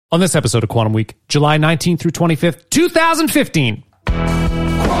On this episode of Quantum Week, July 19th through 25th, 2015. Quantum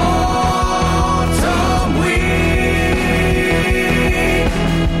Week.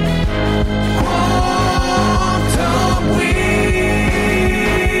 Quantum Week.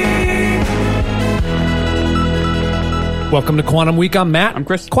 Welcome to Quantum Week. I'm Matt. I'm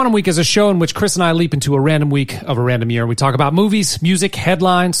Chris. Quantum Week is a show in which Chris and I leap into a random week of a random year. We talk about movies, music,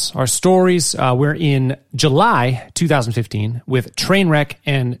 headlines, our stories. We're in July 2015 with Trainwreck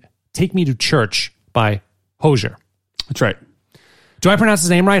and Take Me to Church by Hozier. That's right. Do I pronounce his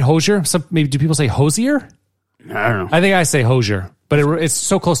name right? Hozier? Maybe do people say Hozier? I don't know. I think I say Hozier, but it's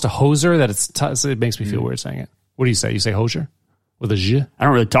so close to Hozier that it makes me feel weird saying it. What do you say? You say Hozier? With a Z? I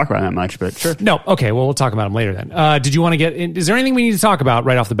don't really talk about that much, but sure. No. Okay. Well, we'll talk about him later then. Did you want to get in? Is there anything we need to talk about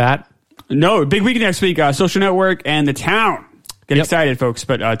right off the bat? No, big week next week. Social Network and The Town. Get excited, folks.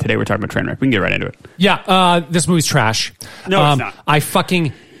 But today we're talking about Trainwreck. We can get right into it. Yeah. This movie's trash. No, it's not.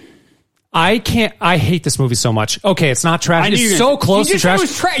 I hate this movie so much. Okay, it's not trash. It's so close to trash.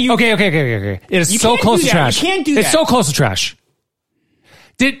 Okay. It is so close to trash. You can't do that. It's so close to trash.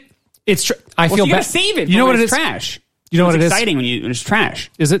 I feel bad. You gotta save it. You know what it is? Trash. You know what it is? It's exciting when it's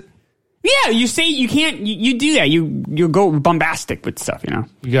trash. Is it? Yeah, you say you can't. You do that. You go bombastic with stuff. You know.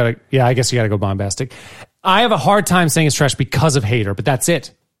 You gotta. Yeah, I guess you gotta go bombastic. I have a hard time saying it's trash because of Hater, but that's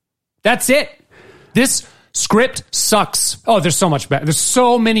it. That's it. This script sucks. Oh, there's so much bad. There's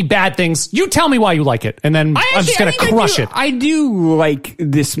so many bad things. You tell me why you like it, and then I'm just gonna crush it. I do like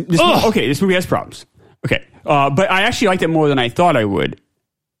this movie. Okay, this movie has problems. Okay, but I actually liked it more than I thought I would.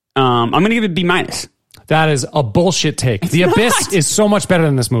 I'm gonna give it B-. That is a bullshit take. The Abyss is so much better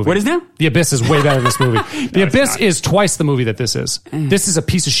than this movie. What is now? The Abyss is way better than this movie. The Abyss is twice the movie that this is. This is a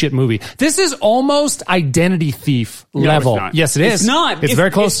piece of shit movie. This is almost Identity Thief level. No, it's not. Yes, it is. It's not. It's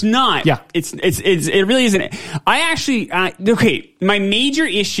very close. It's not. Yeah. It really isn't. I actually, okay, my major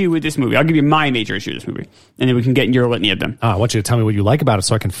issue with this movie, I'll give you my major issue with this movie, and then we can get in your litany of them. I want you to tell me what you like about it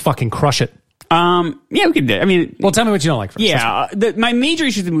so I can fucking crush it. Yeah, we could do it. I mean, well, tell me what you don't like first. Yeah, my major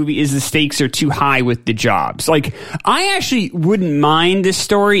issue with the movie is the stakes are too high with the jobs. Like, I actually wouldn't mind this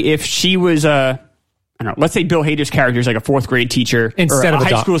story if she was I don't know, let's say Bill Hader's character is like a fourth grade teacher instead or of a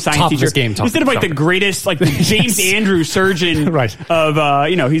high school science teacher. Instead of like the greatest, like the James Andrews surgeon right. of,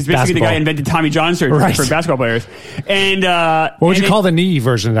 he's basically the guy who invented Tommy John surgery for basketball players. And what would you call the knee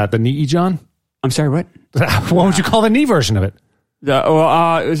version of that? The knee John? I'm sorry, what? What would you call the knee version of it? It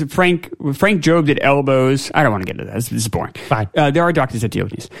was Frank Job did elbows. I don't want to get into that. This is boring. Fine. There are doctors that deal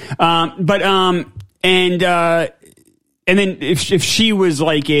with these. And then if she was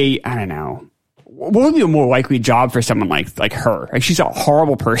like I don't know, what would be a more likely job for someone like her? Like, she's a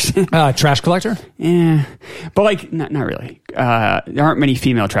horrible person. Trash collector? Yeah, but like not really. There aren't many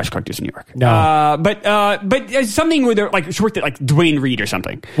female trash collectors in New York. No. But something where they're like she worked at like Dwayne Reed or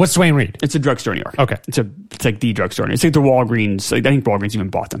something. What's Dwayne Reed? It's a drugstore in New York. Okay. It's like the drugstore. It's like the Walgreens. Like, I think Walgreens even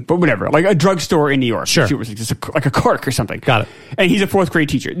bought them, but whatever. Like a drugstore in New York. Sure. She was like a clerk or something. Got it. And he's a fourth grade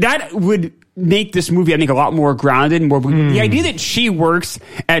teacher. That would make this movie, I think, a lot more grounded. The idea that she works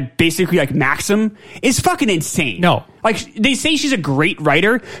at basically like Maxim is fucking insane. No. Like, they say she's a great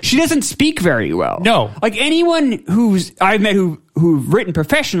writer. She doesn't speak very well. No. Like, anyone I've met who've written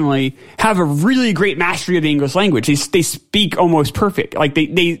professionally have a really great mastery of the English language. They speak almost perfect. Like,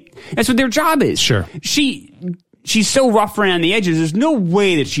 they that's what their job is. Sure. She's so rough around the edges. There's no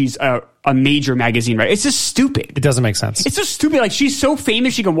way that she's a major magazine writer. It's just stupid. It doesn't make sense. It's just stupid. Like, she's so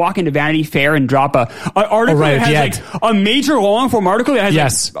famous, she can walk into Vanity Fair and drop an article that has like a major long form article that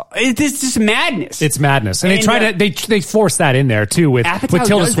has it's just madness. It's madness. And they try to they force that in there too with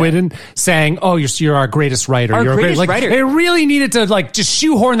Tilda Swinton saying, "Oh, you're our greatest writer. You're greatest a great writer." They really needed to like just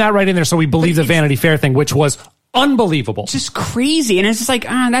shoehorn that right in there so we believe the Vanity Fair thing, which was unbelievable. Just crazy. And it's just like,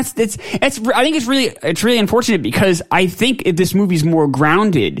 I think it's really unfortunate, because I think if this movie's more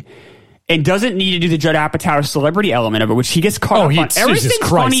grounded and doesn't need to do the Judd Apatow celebrity element of it, which he gets caught up on. Everything's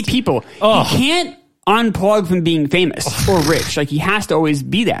funny people. He can't unplug from being famous or rich. Like, he has to always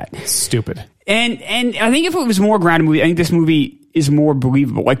be that. Stupid. And I think if it was a more grounded movie, I think this movie is more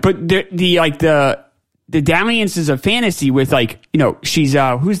believable. Like, but the dalliances of fantasy with, like, she's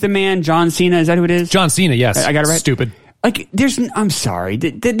who's the man? John Cena? Is that who it is? John Cena, yes. I got it right. Stupid. Like, I'm sorry.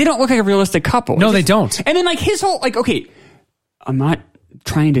 They don't look like a realistic couple. No, they don't. And then, like, his whole, like, okay, I'm not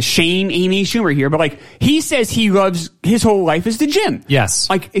trying to shame Amy Schumer here, but like, he says he loves his whole life is the gym. Yes.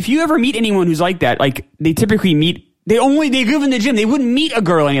 Like, if you ever meet anyone who's like that, like, they typically meet. They live in the gym. They wouldn't meet a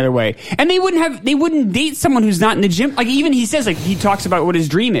girl any other way. And they wouldn't date someone who's not in the gym. Like, even he says, like, he talks about what his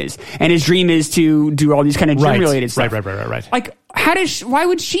dream is. And his dream is to do all these kind of gym related stuff. Right. Like, why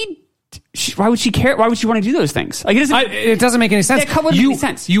would she why would she care? Why would she want to do those things? Like it doesn't make any sense. That wouldn't make any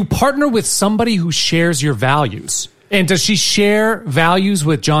sense. You partner with somebody who shares your values. And does she share values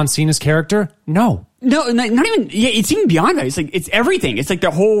with John Cena's character? No. No, not even. Yeah, it's even beyond that. It's like it's everything. It's like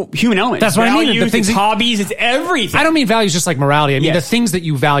the whole human element. That's what values, I mean. The things, it's hobbies, it's everything. I don't mean values just like morality. I mean the things that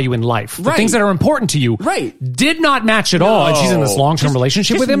you value in life, the things that are important to you. Right. Did not match at all, and she's in this long-term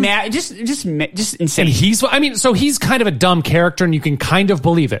relationship with him. Just insane. And so he's kind of a dumb character, and you can kind of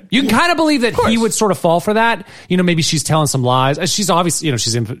believe it. You can kind of believe that he would sort of fall for that. You know, maybe she's telling some lies. She's obviously, you know,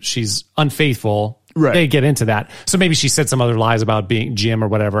 she's unfaithful. Right. They get into that. So maybe she said some other lies about being Jim or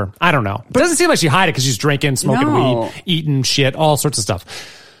whatever. I don't know. But it doesn't seem like she hid it because she's drinking, smoking weed, eating shit, all sorts of stuff.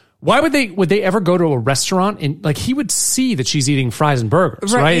 Why would they ever go to a restaurant and like he would see that she's eating fries and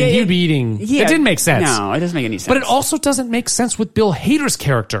burgers, right? Yeah, and he'd be eating. Yeah, it didn't make sense. No, it doesn't make any sense. But it also doesn't make sense with Bill Hader's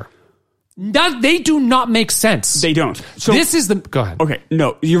character. They do not make sense. They don't. So this is the. Go ahead. Okay,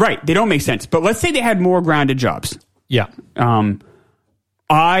 no, you're right. They don't make sense. But let's say they had more grounded jobs. Yeah.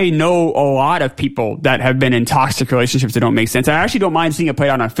 I know a lot of people that have been in toxic relationships that don't make sense. I actually don't mind seeing it played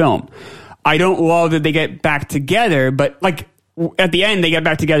out on film. I don't love that they get back together, but like at the end they get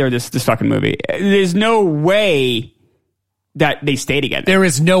back together this fucking movie. There's no way that they stay together. There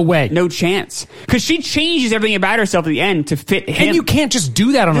is no way. No chance. Because she changes everything about herself at the end to fit him. And you can't just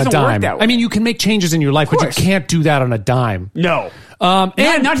do that on a dime. I mean, you can make changes in your life, but you can't do that on a dime. No.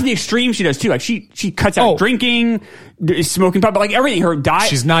 And not to the extreme she does too. Like she cuts out drinking, smoking pot, but like everything, her diet.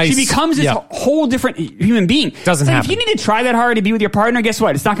 She's nice. She becomes this whole different human being. Doesn't happen. If you need to try that hard to be with your partner, guess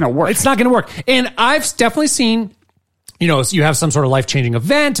what? It's not going to work. It's not going to work. And I've definitely seen, you know, you have some sort of life-changing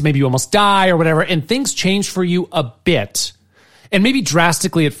event, maybe you almost die or whatever, and things change for you a bit. And maybe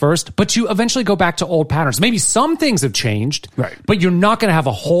drastically at first, but you eventually go back to old patterns. Maybe some things have changed, right? But you're not going to have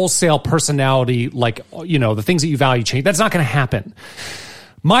a wholesale personality, like, you know, the things that you value change. That's not going to happen.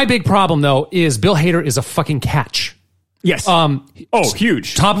 My big problem, though, is Bill Hader is a fucking catch. Yes.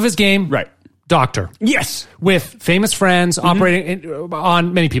 Huge. Top of his game. Right. Doctor. Yes. With famous friends, operating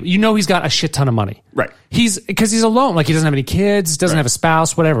on many people. You know he's got a shit ton of money. Right. Because he's alone. Like he doesn't have any kids, doesn't have a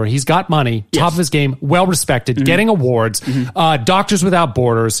spouse, whatever. He's got money, top of his game, well respected, getting awards, Doctors Without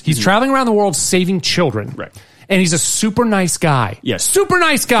Borders. He's traveling around the world saving children. Right. And he's a super nice guy. Yes. Super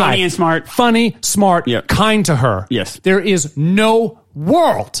nice guy. Funny and smart. Funny, smart, kind to her. Yes. There is no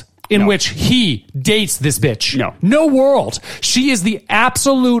world in which he dates this bitch. No. No world. She is the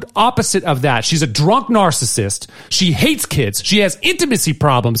absolute opposite of that. She's a drunk narcissist. She hates kids. She has intimacy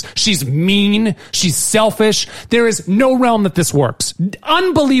problems. She's mean. She's selfish. There is no realm that this works.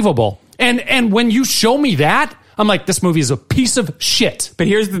 Unbelievable. And when you show me that, I'm like, this movie is a piece of shit. But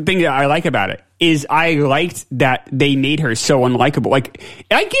here's the thing that I like about it. Is I liked that they made her so unlikable. Like,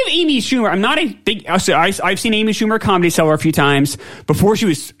 I give Amy Schumer, I'm not a big, I've seen Amy Schumer Comedy Cellar a few times before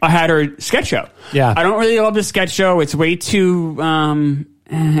I had her sketch show. Yeah. I don't really love the sketch show. It's way too,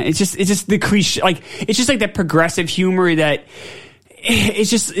 it's just the cliche, like, it's just like that progressive humor that, it's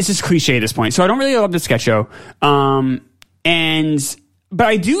just cliche at this point. So I don't really love the sketch show. But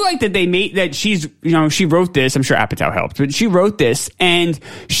I do like that they made, that she's, you know, she wrote this, I'm sure Apatow helped, but she wrote this and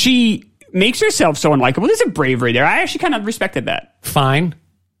she makes herself so unlikable. There's a bravery there. I actually kind of respected that. Fine.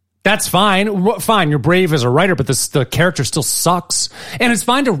 That's fine. Fine. You're brave as a writer, but the character still sucks. And it's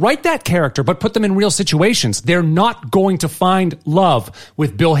fine to write that character, but put them in real situations. They're not going to find love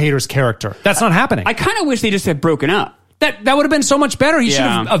with Bill Hader's character. That's not happening. I kind of wish they just had broken up. That would have been so much better. He should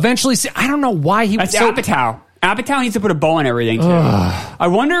have eventually I don't know why he was so... Apatow. Apatow needs to put a bow on everything, too. I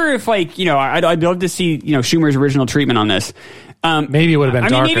wonder if, like, you know, I'd love to see, you know, Schumer's original treatment on this. Maybe it would have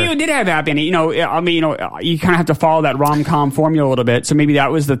been darker. Maybe it did have happy ending. You know, I mean, you know, you kind of have to follow that rom-com formula a little bit. So maybe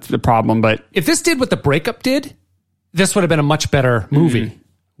that was the problem. But if this did what The Breakup did, this would have been a much better movie.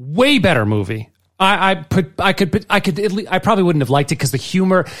 Way better movie. I probably wouldn't have liked it because the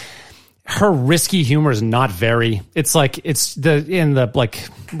humor, her risky humor is not very. It's like it's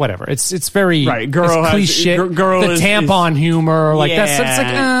whatever. It's very right. Girl it's cliche. Girl the tampon humor, like that's like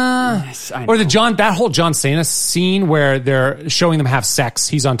yes, or that whole John Cena scene where they're showing them have sex.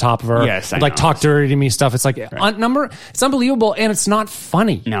 He's on top of her. Yes, like talk dirty to me stuff. It's like it's unbelievable and it's not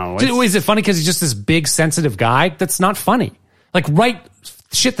funny. No, is it funny because he's just this big sensitive guy? That's not funny. Like write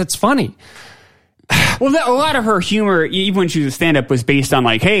shit that's funny. Well, a lot of her humor, even when she was a stand-up, was based on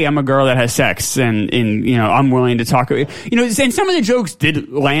like, "Hey, I'm a girl that has sex, and you know, I'm willing to talk." You know, and some of the jokes did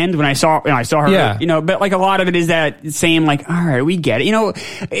land when I saw her. Yeah. You know, but like a lot of it is that same like, "All right, we get it." You know,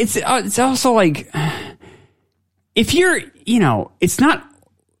 it's also like if you're, you know, it's not.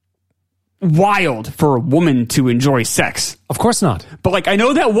 wild for a woman to enjoy sex. Of course not. But like, I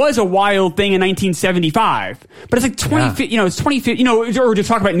know that was a wild thing in 1975, but it's like 20, it's 2050, or to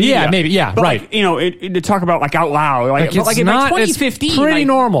talk about media. Yeah, maybe, yeah, but right. Like, to talk about like out loud, like it's in not, 2015, it's pretty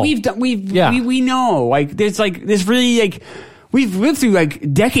normal. We know, like, there's really like, we've lived through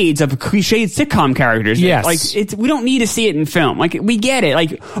like decades of cliched sitcom characters. Yes. Like we don't need to see it in film. Like we get it. Like,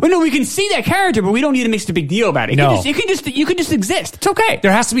 we can see that character, but we don't need to make such a big deal about it. You can just exist. It's okay.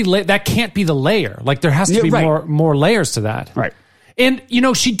 There has to be, that can't be the layer. Like there has to be more layers to that. Right. And,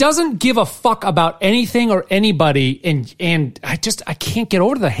 she doesn't give a fuck about anything or anybody. And I can't get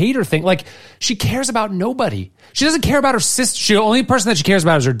over the hater thing. Like, she cares about nobody. She doesn't care about her sister. The only person that she cares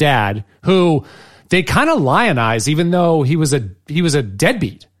about is her dad, who they kind of lionize, even though he was a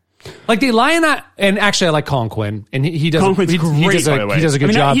deadbeat. Like, they lionize, and actually, I like Colin Quinn, and he does. Colin Quinn's great, by the way. He does a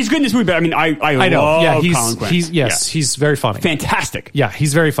good job. He's good in this movie, but I know. Love Colin Quinn. He's very funny. Fantastic. Yeah,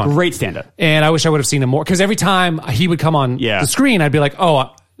 he's very funny. Great stand-up. And I wish I would have seen him more, because every time he would come on the screen, I'd be like,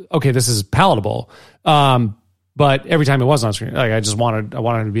 oh, okay, this is palatable. But every time it wasn't on screen, like, I wanted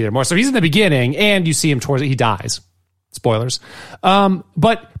him to be there more. So he's in the beginning, and you see him towards it. He dies. Spoilers.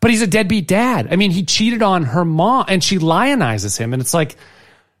 But he's a deadbeat dad. I mean, he cheated on her mom, and she lionizes him, and it's like,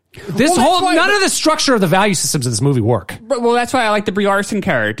 none of the structure of the value systems in this movie work. Well, that's why I like the Brie Larson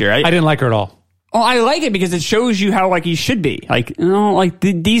character. I didn't like her at all. Oh, I like it because it shows you how like he should be. Like,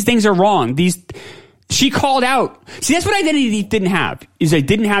 these things are wrong. She called out. See, that's what Identity Thief didn't have. Is they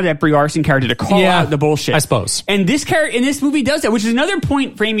didn't have that Brie Larson character to call out the bullshit. I suppose. And this character in this movie does that, which is another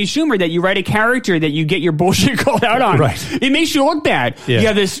point for Amy Schumer, that you write a character that you get your bullshit called out on. Right. It makes you look bad. Yeah. You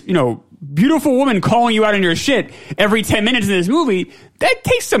have this, beautiful woman calling you out on your shit every 10 minutes in this movie. That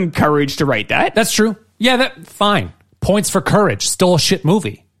takes some courage to write that. That's true. Yeah, fine. Points for courage. Still a shit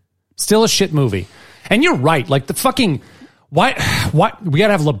movie. And you're right. Like, the fucking, why we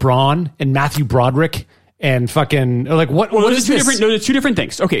gotta have LeBron and Matthew Broderick and fucking, like, what is this? Those are two different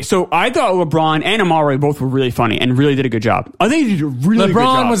things. Okay, so I thought LeBron and Amari both were really funny and really did a good job. I think he did a really good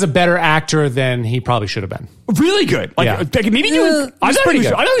job. LeBron was a better actor than he probably should have been. Really good. Like, maybe doing, I thought he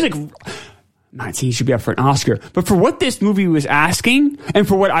was like, not saying he should be up for an Oscar, but for what this movie was asking, and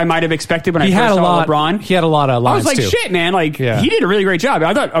for what I might have expected when I first saw LeBron, he had a lot of lines. I was like, shit, man, like, he did a really great job.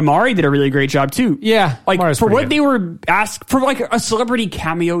 I thought Amari did a really great job too. Yeah, like, Amari's for what good. they were asked for, like a celebrity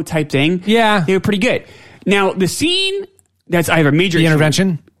cameo type thing. Yeah, they were pretty good. Now the scene I have a major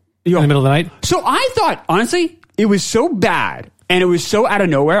intervention in the middle of the night. So I thought, honestly, it was so bad. And it was so out of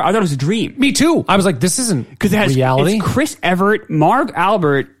nowhere. I thought it was a dream. Me too. I was like, this isn't because it has reality. It's Chris Everett, Marv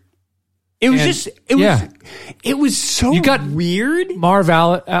Albert. It was so weird. Marv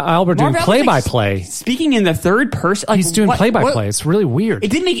Albert doing play-by-play. Like, speaking in the third person. Like, he's doing play-by-play. It's really weird.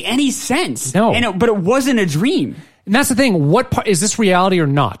 It didn't make any sense. No. But it wasn't a dream. And that's the thing. What part is this reality or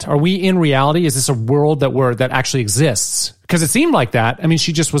not? Are we in reality? Is this a world that actually exists? Because it seemed like that. I mean,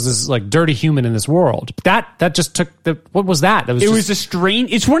 she just was this like dirty human in this world. That just took what was that? It was a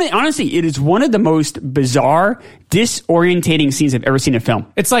strange. Honestly, it is one of the most bizarre, disorientating scenes I've ever seen in a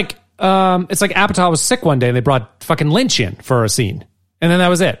film. It's like Apatow was sick one day and they brought fucking Lynch in for a scene. And then that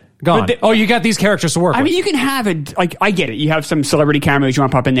was it. Gone. You got these characters to work with. I mean, you can have it. Like, I get it. You have some celebrity cameos you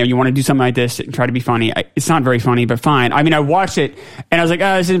want to pop in there. You want to do something like this and try to be funny. It's not very funny, but fine. I mean, I watched it and I was like,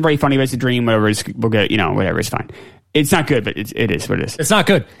 this isn't very funny, but it's a dream. Whatever. We'll get, whatever. It's fine. It's not good, but it is what it is. It's not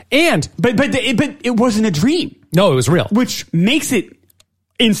good. But it wasn't a dream. No, it was real. Which makes it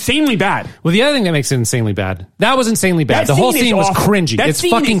insanely bad. Well, the other thing that makes it insanely bad, that was insanely bad. The whole scene was cringy. It's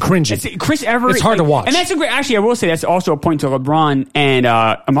fucking cringy. Chris Everett. It's hard to watch. And that's a great, actually, I will say that's also a point to LeBron and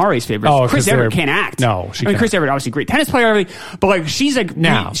Amari's favorites. Oh, Chris Everett can't act. No, Chris Everett, obviously great tennis player, but like, she's like,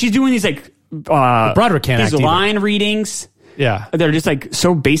 she's doing these like, Broderick can't act these line readings. Yeah. They're just like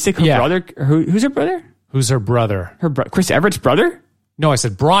so basic. Her brother, who's her brother? Who's her brother? Chris Everett's brother? No, I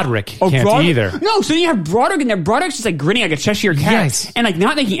said Broderick can't either. No, so you have Broderick, and Broderick's just like grinning like a Cheshire cat, and like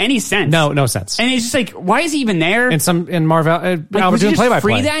not making any sense. No sense. And it's just like, why is he even there? And Marv Albert doing play-by-play.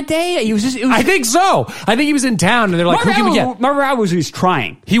 Free that day? He was just. I think so. I think he was in town, and they're like, "Who can we get?" Marv Albert was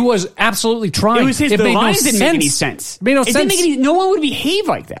trying. He was absolutely trying. It was his. The lines didn't make any sense. It made no sense. Didn't make any. No one would behave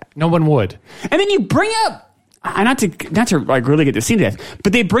like that. No one would. And then you bring up. Not to like really get the scene to death,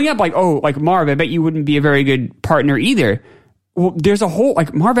 but they bring up like, like Marv, I bet you wouldn't be a very good partner either. Well, there's a whole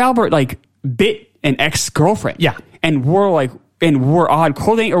like Marv Albert like bit an ex-girlfriend, and wore odd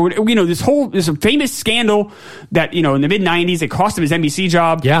clothing, or there's a famous scandal that in the mid '90s it cost him his NBC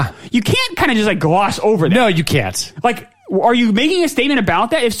job. Yeah, you can't kind of just like gloss over that. No, you can't. Like, are you making a statement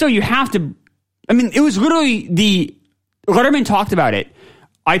about that? If so, you have to. I mean, it was literally Letterman talked about it.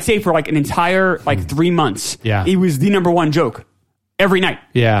 I'd say for like an entire 3 months. Yeah, it was the number one joke. every night.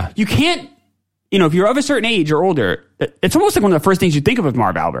 Yeah. You can't, if you're of a certain age or older, it's almost like one of the first things you think of with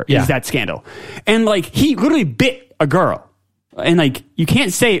Marv Albert is that scandal. And like, he literally bit a girl. And like, you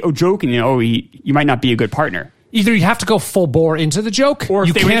can't say, joking, you might not be a good partner. Either you have to go full bore into the joke, or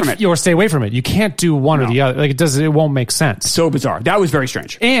you stay away from it. Or stay away from it. You can't do one or the other. Like it won't make sense. So bizarre. That was very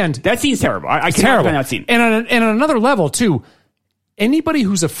strange. And that scene's terrible. I can't terrible. that scene. And on another level too, anybody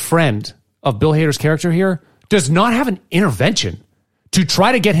who's a friend of Bill Hader's character here does not have an intervention to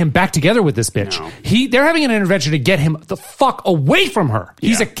try to get him back together with this bitch. No. They're having an intervention to get him the fuck away from her.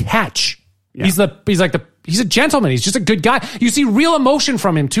 He's a catch. Yeah. He's a gentleman. He's just a good guy. You see real emotion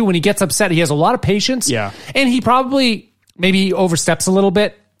from him too when he gets upset. He has a lot of patience. Yeah. And he probably maybe oversteps a little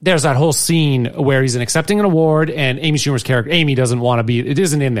bit. There's that whole scene where he's accepting an award and Amy Schumer's character, Amy, doesn't want to be, it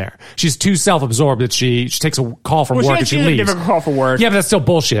isn't in there. She's too self-absorbed that she takes a call from work and she leaves. She a call for work. Yeah, but that's still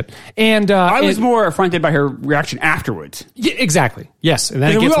bullshit. And I was more affronted by her reaction afterwards. Yeah, exactly. Yes. And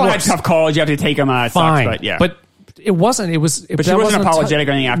then it we gets all worse. had tough calls. You have to take them. Fine. Sucks, but yeah. But it wasn't. But she wasn't apologetic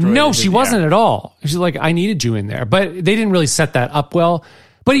or anything afterwards. No, she wasn't at all. She's like, I needed you in there. But they didn't really set that up well.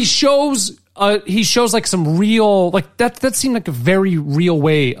 But he shows like some real, like that seemed like a very real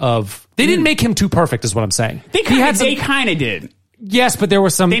way of, they didn't make him too perfect is what I'm saying. They kind of did. Yes, but there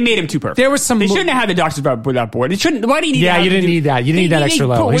was some. They made him too perfect. There was some. They shouldn't have had the doctors without board. They shouldn't. Why do you need? Yeah, you didn't need that. You didn't need that extra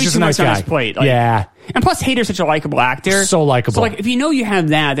level. He's just a nice guy. Plate. Yeah. And plus, Hader's such a likable actor. So likable. So like, if you have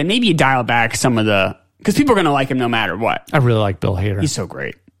that, then maybe you dial back some of the, because people are going to like him no matter what. I really like Bill Hader. He's so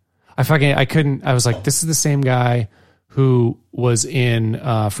great. I was like, this is the same guy who was in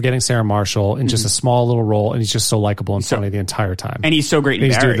Forgetting Sarah Marshall in just a small little role, and he's just so likable and funny the entire time. And he's so great in Barry.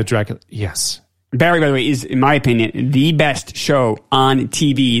 He's doing Barry. the Dracula. Yes. Barry, by the way, is, in my opinion, the best show on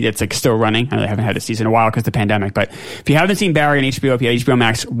TV that's like still running. I haven't had a season in a while because of the pandemic. But if you haven't seen Barry on HBO, if you have HBO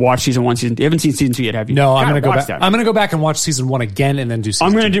Max, watch season 1, You haven't seen season 2 yet, have you? No, I'm going to go back. That. I'm going to go back and watch season 1 again and then do season 2.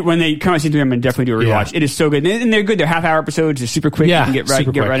 I'm going to do, when they come out season 3, I'm going to definitely do a rewatch. Yeah. It is so good. And they're good. They're half-hour episodes. They're super quick. Yeah, you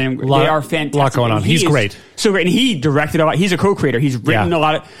can get right in. They are fantastic. A lot going on. He's great. So great. And he directed a lot. He's a co-creator. He's written a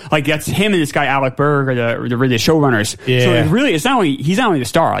lot of, like, that's him and this guy, Alec Berg, are the showrunners. Yeah. So he's not only the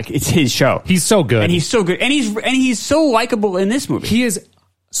star, like, it's his show. He's so good. And he's so good. And he's so likable in this movie. He is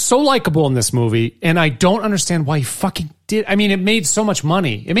so likable in this movie, and I don't understand why he fucking did. I mean, it made so much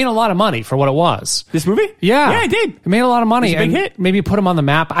money. It made a lot of money for what it was. This movie? Yeah. Yeah, it did. It made a lot of money. It was a big hit. Maybe put him on the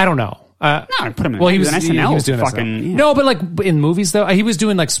map. I don't know. No, put him in. Well, he was an SNL. He was doing fucking. SNL. Yeah. No, but like in movies though, he was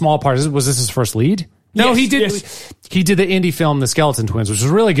doing like small parts. Was this his first lead? No, Yes, he did. yes. He did the indie film, The Skeleton Twins, which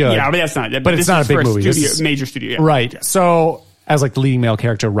was really good. Yeah, but that's not. But it's not a big movie. Major studio. Yeah. Right. So as like the leading male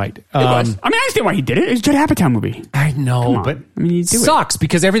character, right? It was. I mean, I understand why he did it. It's a Judd Apatow movie. I know, but I mean, you do sucks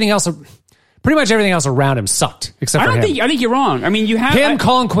because everything else, pretty much everything else around him sucked except for him. I think you're wrong. I mean, you have Him,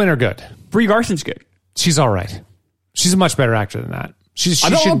 Colin Quinn are good. Brie Larson's good. She's all right. She's a much better actor than that. She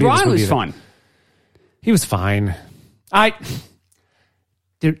I thought shouldn't be in this LeBron movie was either. fun. He was fine.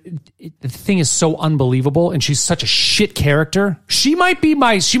 The thing is so unbelievable, and she's such a shit character. She might be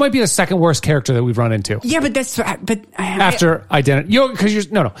the second worst character that we've run into. Yeah, but After Identity,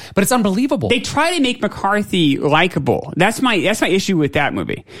 but it's unbelievable. They try to make McCarthy likable. That's my issue with that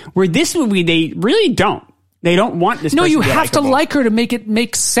movie. Where this movie, they really don't. They don't want this. No, person you to be have to likable. like her to make it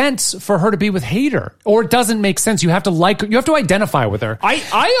make sense for her to be with Hader, or it doesn't make sense. You have to like her. You have to identify with her.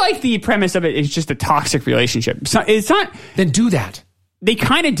 I like the premise of it. It's just a toxic relationship. It's not. Then do that. They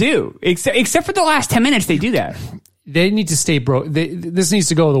kind of do, except for the last 10 minutes. They do that. They need to stay broke. This needs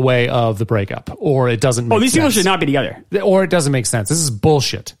to go the way of the breakup, or it doesn't make sense. These people should not be together. Or it doesn't make sense. This is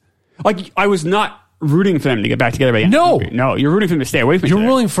bullshit. Like, I was not rooting for them to get back together by the end of the movie. No, you're rooting for them to stay away from each other. You're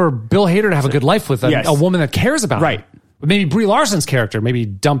rooting for Bill Hader to have a good life with a woman that cares about him. Right. Maybe Brie Larson's character. Maybe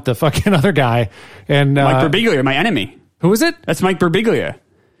dump the fucking other guy. And Mike Birbiglia, my enemy. Who is it? That's Mike Birbiglia.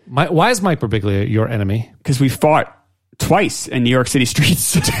 Why is Mike Birbiglia your enemy? Because we fought twice in New York City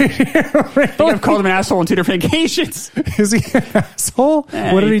streets. I've called him an asshole on 2 different occasions. Is he an asshole?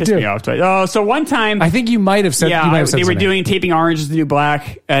 What did he do? Me off twice. Oh, so one time, I think you might have said. Yeah, you might have said they were doing Taping Orange Is the New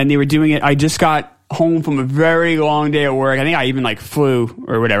Black, and they were doing it. I just got home from a very long day at work. I think I even flew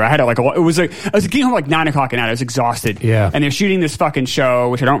or whatever. I had I was getting home 9 o'clock at night. I was exhausted. Yeah. And they're shooting this fucking show,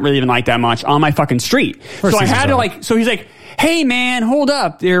 which I don't really even like that much, on my fucking street. So I had to so he's like, hey man, hold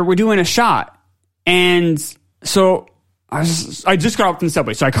up. We're doing a shot. And so I just got off from the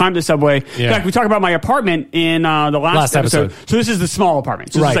subway, so I climbed the subway. Yeah. In fact, we talked about my apartment in the last episode. So this is the small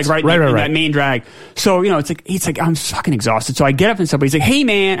apartment. So this is like right in that main drag. So it's like I'm fucking exhausted. So I get up in the subway. He's like, "Hey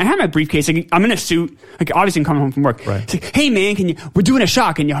man," I have my briefcase. Like, I'm in a suit. Like obviously I'm coming home from work. Right. He's like, "Hey man, we're doing a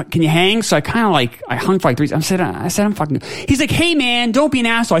shot. Can you hang?" So I kind of I hung for like 3 seconds. I said I'm fucking. He's like, "Hey man, don't be an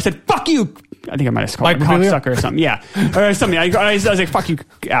asshole." I said, "Fuck you." I think I might have called him a cocksucker or something. Yeah. Or something. I was like, "Fuck you,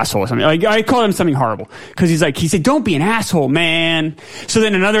 asshole," or something. Like, I called him something horrible. Because he said, "Don't be an asshole, man." So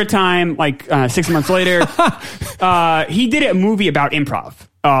then another time, 6 months later, he did a movie about improv.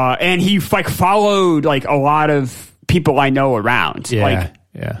 And he followed a lot of people I know around. Yeah.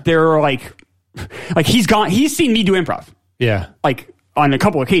 There are he's seen me do improv. Yeah. On a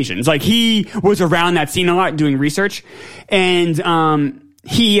couple occasions. He was around that scene a lot doing research. And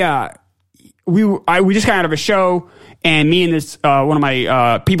we just got out of a show, and me and this one of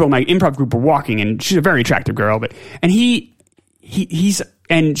my people in my improv group were walking, and she's a very attractive girl, and she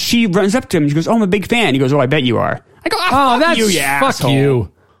runs up to him and she goes, "Oh, I'm a big fan." He goes, "Oh, I bet you are." I go, "Oh, that's you fuck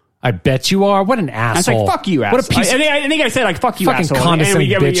you. I bet you are. What an asshole." I was like, "Fuck you, asshole." What a piece. I think I said "fuck you, fucking asshole." Condescending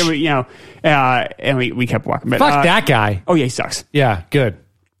bitch. And we kept walking. But, fuck that guy. Oh yeah, he sucks. Yeah, good,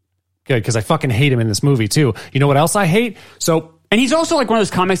 because I fucking hate him in this movie too. You know what else I hate? And he's also one of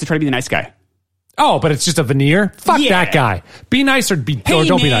those comics that try to be the nice guy. Oh, but it's just a veneer? Fuck that guy. Be nice or don't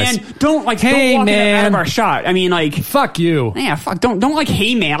be nice. Don't hey, don't walk man. out of our shot. I mean, fuck you. Yeah, fuck. Don't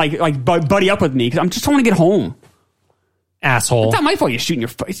hey man, buddy up with me because I'm just trying to get home. Asshole. It's not my fault you're shooting your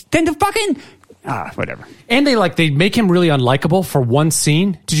face. Then the fucking whatever. And they make him really unlikable for one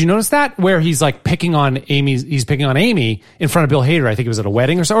scene. Did you notice that? Where he's picking on Amy. He's picking on Amy in front of Bill Hader. I think it was at a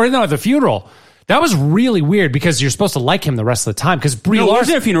wedding at the funeral. That was really weird because you're supposed to like him the rest of the time. Because Brie Larson, it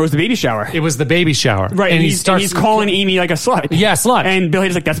wasn't a funeral; it was the baby shower. It was the baby shower, right? And he's calling Amy like a slut. Yeah, slut. And Bill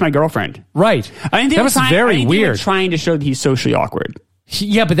Hader's like, "That's my girlfriend." Right. That was very weird. They were trying to show that he's socially awkward.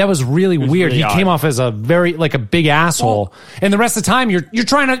 Yeah, but that was really weird. Really came off as a very a big asshole, and the rest of the time you're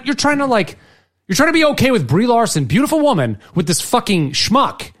trying to be okay with Brie Larson, beautiful woman, with this fucking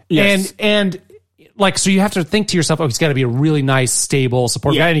schmuck. Yes. And so you have to think to yourself, oh, he's got to be a really nice, stable,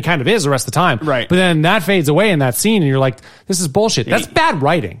 supportive guy, and he kind of is the rest of the time. Right. But then that fades away in that scene, and you're like, this is bullshit. That's bad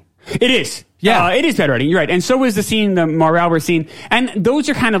writing. It is. Yeah. It is bad writing. You're right. And so is the scene, the Marv Albert scene. And those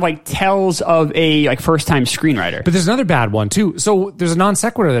are kind of tells of a first-time screenwriter. But there's another bad one, too. So there's a non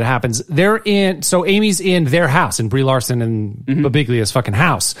sequitur that happens. Amy's in their house, in Brie Larson and Babiglia's fucking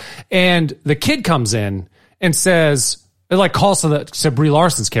house. And the kid comes in and says... It calls to Brie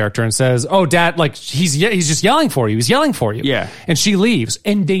Larson's character and says, "Oh, Dad, he's just yelling for you. He's yelling for you." Yeah. And she leaves,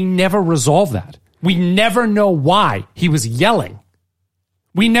 and they never resolve that. We never know why he was yelling.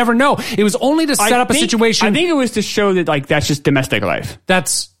 We never know. It was only to set up a situation. I think it was to show that that's just domestic life.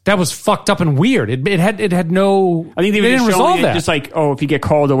 That was fucked up and weird. It had no. I think they didn't resolve that. Just if you get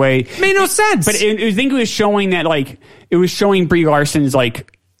called away, made no sense. But I think it was showing that it was showing Brie Larson's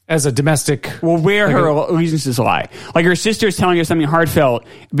as a domestic... where her allegiances lie. Her sister's telling her something heartfelt,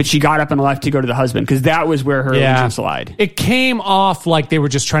 but she got up and left to go to the husband, because that was where her allegiance lied. It came off like they were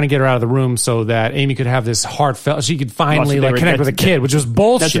just trying to get her out of the room so that Amy could have this heartfelt... She could finally connect with a kid, which was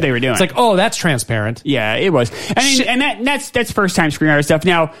bullshit. That's what they were doing. It's that's transparent. Yeah, it was. And that's first-time screenwriter stuff.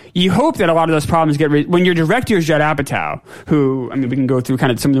 Now, you hope that a lot of those problems get... when your director is Judd Apatow, who... I mean, we can go through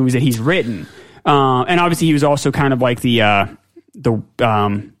kind of some of the movies that he's written. And obviously, he was also kind of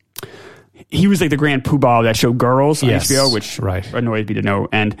he was the grand poobah of that show Girls on HBO, which annoyed me to no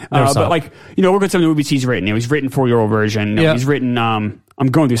end. But look at some of the movies he's written. He's written 4-year-old version. He's written. I'm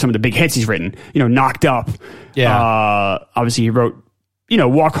going through some of the big hits he's written. Knocked Up. Yeah. Obviously, he wrote.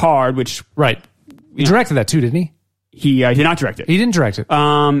 Walk Hard, which He directed that too, didn't he? He did not direct it. He didn't direct it.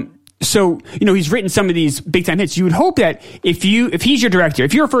 So he's written some of these big time hits. You would hope that if he's your director,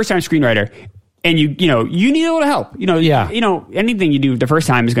 if you're a first time screenwriter. And you need a little help. Anything you do the first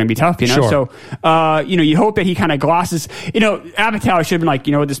time is going to be tough. Sure. So you hope that he kind of glosses. Apatow should have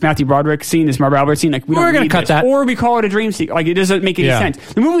been this Matthew Broderick scene, this Marv Albert scene. We're going to cut that, or we call it a dream sequence. It doesn't make any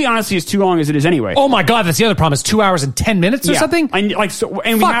sense. The movie honestly is too long as it is anyway. Oh my god, that's the other problem. It's 2 hours and 10 minutes or something. And we have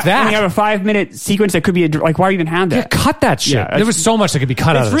a 5-minute sequence that could be why even have that? Yeah, cut that shit. There was so much that could be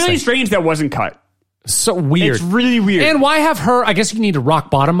cut out of this. It's really strange that wasn't cut. So weird. It's really weird. And why have her? I guess you need a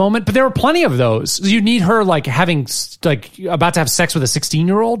rock bottom moment, but there were plenty of those. You need her having about to have sex with a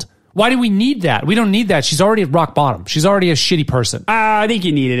 16-year-old. Why do we need that? We don't need that. She's already at rock bottom. She's already a shitty person. I think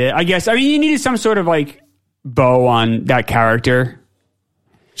you needed it. I guess. I mean, you needed some sort of bow on that character.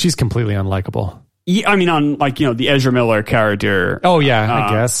 She's completely unlikable. Yeah, I mean, on the Ezra Miller character. Oh yeah,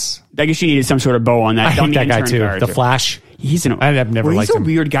 I guess. I guess you needed some sort of bow on that. I hate that guy too. Character. The Flash. I've never liked him. He's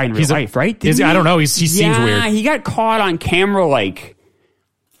a weird guy in real life, right? I don't know. He seems weird. He got caught on camera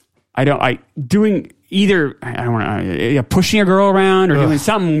pushing a girl around or doing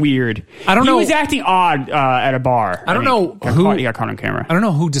something weird. I don't know. He was acting odd at a bar. I don't know he got caught on camera. I don't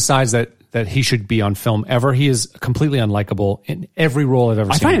know who decides that he should be on film ever. He is completely unlikable in every role I've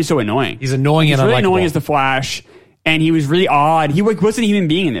ever seen. I find him so annoying. He's annoying and really unlikable. Annoying as the Flash, and he was really odd. He wasn't a human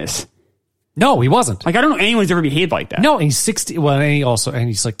being in this. No, he wasn't. Like, I don't know anyone's ever behaved like that. No, and he's 60. Well, and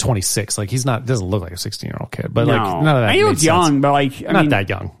he's like 26. Like, doesn't look like a 16-year-old kid. But like, none of that. He looks young, but like, not that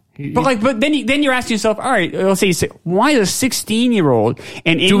young. But then you're asking yourself, all right, let's say, why is a 16-year-old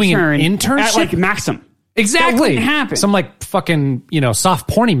doing an internship at like Maxim? Exactly. That wouldn't happen. Some like fucking, soft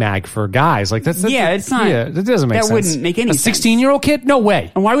porny mag for guys. Like it's not. Yeah, that doesn't make sense. That wouldn't make any sense. A 16-year-old kid? No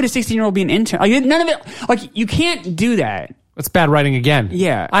way. And why would a 16-year-old be an intern? Like, none of it. Like, you can't do that. That's bad writing again.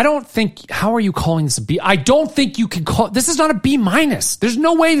 Yeah. I don't think, how are you calling this a B? I don't think you can call, this is not a B minus. There's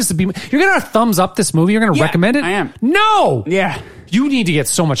no way this is a B. You're going to thumbs up this movie? You're going to recommend it? I am. No. Yeah. You need to get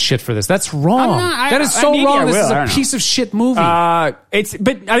so much shit for this. That's wrong. That is so wrong. This is a piece of shit movie. But I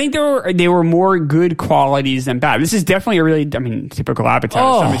think there were more good qualities than bad. This is definitely a really, typical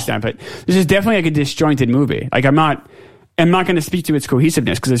Apatow to some extent, but this is definitely like a disjointed movie. Like, I'm not going to speak to its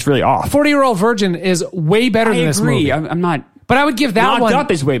cohesiveness because it's really off. 40-Year-Old Virgin is way better than this movie. I'm not. But I would give that Knocked one.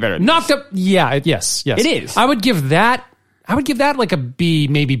 Up is way better. Knocked Up. Yeah. Yes. It is. I would give that like a B,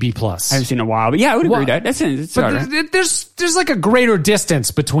 maybe B plus. I haven't seen in a while, but yeah, I would agree with that. There's like a greater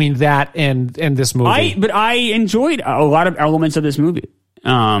distance between that and this movie. But I enjoyed a lot of elements of this movie.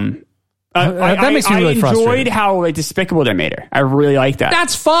 That makes me really frustrated. I enjoyed how despicable they made her. I really liked that.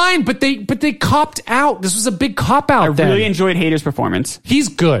 That's fine, but they copped out. This was a big cop out. I really enjoyed Hader's performance. He's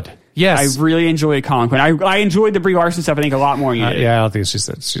good. Yes, I really enjoyed Colin Quinn. I enjoyed the Brie Larson stuff. I think a lot more than you did. Yeah, I don't think she's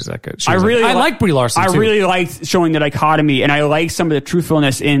that good. I like Brie Larson. I really liked showing the dichotomy, and I like some of the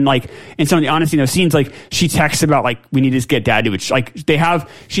truthfulness in some of the honesty in those scenes. Like, she texts about we need to get Dad to it.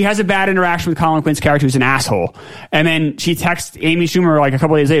 She has a bad interaction with Colin Quinn's character, who's an asshole, and then she texts Amy Schumer a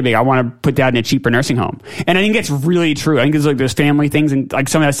couple days later, I want to put Dad in a cheaper nursing home. And I think that's really true. I think there's those family things and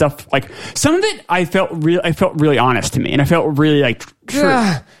some of that stuff. Some of it I felt really honest to me, and I felt really true.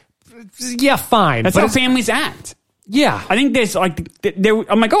 Yeah, fine. That's how families act. Yeah, I think there's I'm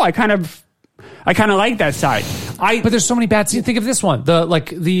I kind of like that side. But there's so many bad scenes. Think of this one, the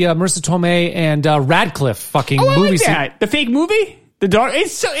Marissa Tomei and Radcliffe fucking movie. Like that. The fake movie. The dog.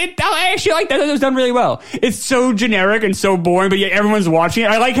 I actually like that. It was done really well. It's so generic and so boring, but yet everyone's watching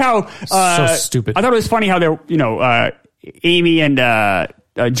it. I like how so stupid. I thought it was funny how they're Amy and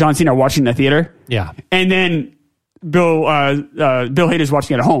John Cena are watching in the theater. Yeah, and then Bill Hader's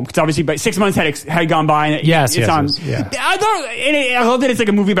watching it at home because obviously, but 6 months had gone by. And it's on. Yeah. I love that it's like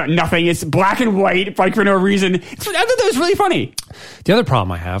a movie about nothing. It's black and white, for no reason. I thought that was really funny. The other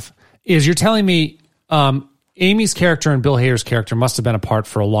problem I have is you're telling me Amy's character and Bill Hader's character must have been apart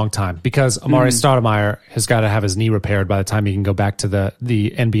for a long time because Amari Stoudemire has got to have his knee repaired by the time he can go back to the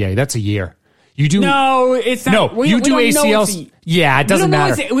NBA. That's a year. You do no, it's not. No, you do ACLs. Yeah, it doesn't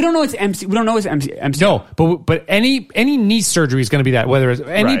matter. We don't know it's MC. We don't know it's MC. No, but any knee surgery is going to be that. Whether it's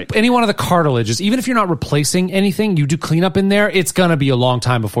any one of the cartilages, even if you're not replacing anything, you do cleanup in there. It's going to be a long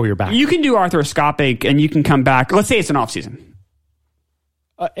time before you're back. You can do arthroscopic, and you can come back. Let's say it's an off season,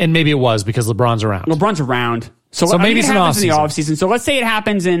 and maybe it was because LeBron's around. So maybe it's an off season. Off season. So let's say it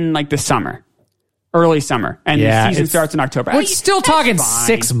happens in the summer, early summer, and the season starts in October. We're still talking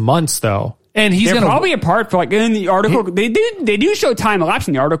 6 months though. And they're probably apart for in the article. They do show time elapse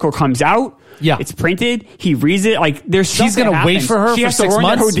when the article comes out. Yeah, it's printed. He reads it. He's going to wait for her for 6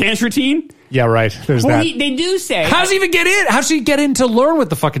 months. Her dance routine. Yeah, right. There's that. They do say. How does he even get in? How's she get in to learn with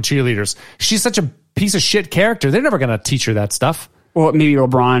the fucking cheerleaders? She's such a piece of shit character. They're never going to teach her that stuff. Well, maybe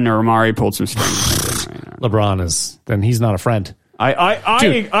LeBron or Amari pulled some strings. LeBron then he's not a friend.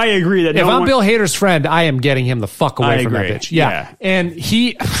 Dude, I agree that if I'm Bill Hader's friend, I am getting him the fuck away from that bitch. Yeah. And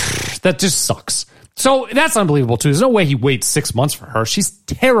that just sucks. So that's unbelievable too. There's no way he waits 6 months for her. She's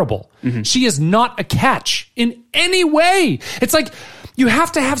terrible. Mm-hmm. She is not a catch in any way. It's like you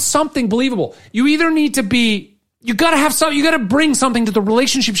have to have something believable. You either need to be, you got to have something, you got to bring something to the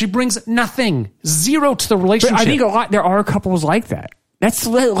relationship. She brings nothing, zero to the relationship. But I think there are couples like that.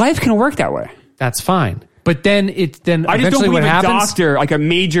 Life can work that way. That's fine. But then I just eventually don't believe what happens, a doctor, a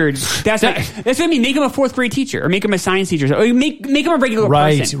major. That's what I mean. Make him a 4th grade teacher, or make him a science teacher, or make him a regular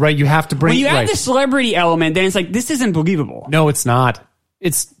person. Right. You have to bring. When you add the celebrity element, then it's this isn't believable. No, it's not.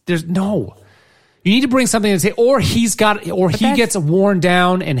 There's no. You need to bring something to say, or he gets worn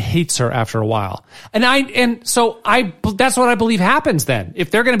down and hates her after a while. That's what I believe happens then.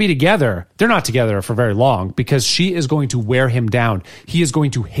 If they're going to be together, they're not together for very long because she is going to wear him down. He is going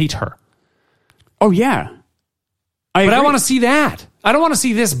to hate her. Oh, yeah. But I want to see that. I don't want to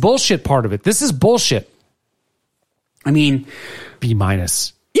see this bullshit part of it. This is bullshit. I mean, B-.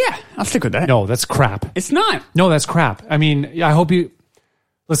 Yeah, I'll stick with that. No, that's crap. It's not. No, that's crap. I mean, I hope you...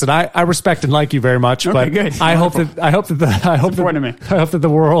 Listen, I respect and like you very much, okay, but good. I hope that the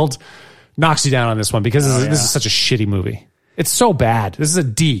world knocks you down on this one because this is such a shitty movie. It's so bad. This is a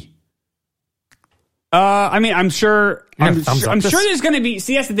D. I mean, I'm sure there's going to be.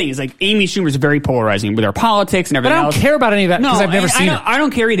 See, that's the thing. Is like Amy Schumer's very polarizing with her politics and everything. But I don't care about any of that because I've never seen it. I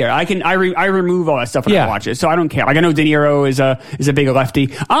don't care either. I remove all that stuff when I watch it, so I don't care. Like I know De Niro is a big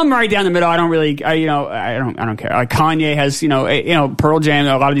lefty. I'm right down the middle. I don't really. I don't care. Like Kanye has Pearl Jam.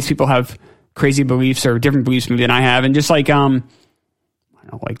 A lot of these people have crazy beliefs or different beliefs maybe than I have, and just like John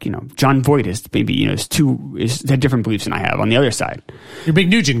Voight is maybe had different beliefs than I have on the other side. You're a big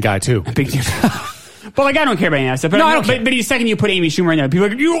Nugent guy too. But like I don't care about any of that stuff. But no, I don't care. But the second you put Amy Schumer in there, people are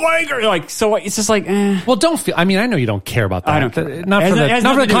like, you like her. Like, so it's just like, Well, don't feel. I mean, I know you don't care about that. I don't care. Not for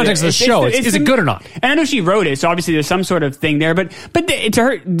the context of the show. Is it good or not? And I know she wrote it, so obviously there's some sort of thing there. But to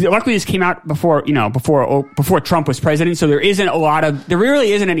her, luckily this came out before Trump was president, so there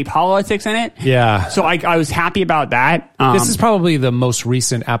really isn't any politics in it. Yeah. So I was happy about that. This is probably the most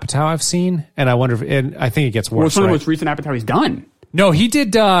recent Apatow I've seen, and I wonder if I think it gets worse. Well, it's one of the most recent Apatow he's done. No, he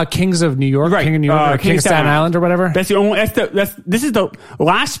did Kings of New York, right. King of New York, or King of Staten Island, or whatever. That's the only. This is the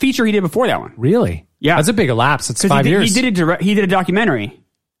last feature he did before that one. Really? Yeah, that's a big elapse. It's 5 years. He did a documentary.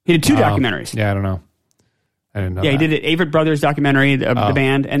 He did two documentaries. Yeah, I don't know. I didn't know. Yeah, that. He did an Avett Brothers documentary, the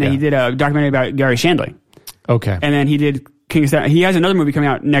band, and then he did a documentary about Gary Shandling. Okay, and then he did King of Staten. He has another movie coming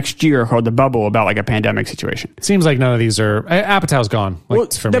out next year called The Bubble about like a pandemic situation. Seems like none of these are. Apatow's gone.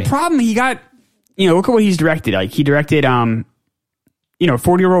 For the me. problem he got, look at what he's directed. Like he directed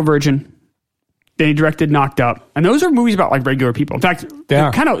 40-Year-Old Virgin. Then he directed Knocked Up. And those are movies about like regular people. In fact,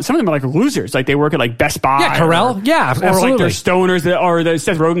 kind of some of them are like losers. Like they work at like Best Buy. Yeah, Carell. Absolutely. Or like they're stoners or the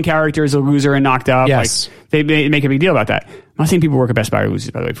Seth Rogen character is a loser in Knocked Up. Yes. Like they make a big deal about that. I'm not saying people work at Best Buy are losers,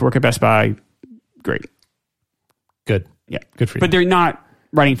 by the way. If you work at Best Buy, great. Good. Yeah. Good for you. But they're not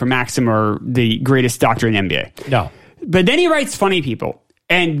writing for Maxim or the greatest doctor in the NBA. No. But then he writes Funny People.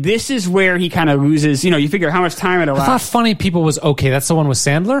 And this is where he kind of loses, you figure how much time it elapsed. I thought Funny People was okay. That's the one with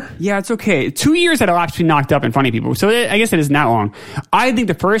Sandler? Yeah, it's okay. 2 years had elapsed between Knocked Up and Funny People. So I guess it isn't that long. I think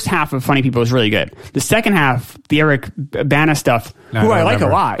the first half of Funny People is really good. The second half, the Eric Bana stuff, I like a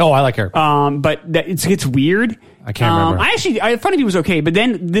lot. Oh, I like her. But it gets weird. I can't remember. Funny People was okay, but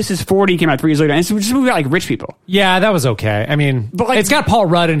then This Is 40 came out 3 years later, and it's just a movie about like rich people. Yeah, that was okay. I mean, but it's got Paul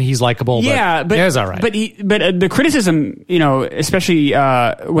Rudd and he's likable. Yeah, but it was all right. But the criticism, especially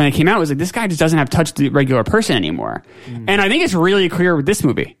when it came out, was like this guy just doesn't have touch the regular person anymore. And I think it's really clear with this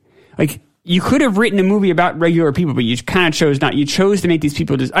movie. Like you could have written a movie about regular people, but you kind of chose not. You chose to make these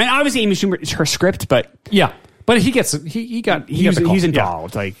people just. I mean, obviously, Amy Schumer is her script, but yeah. But he's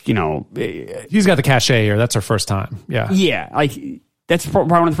involved. Like, he's got the cachet here. That's her first time. Yeah. Yeah. Like, that's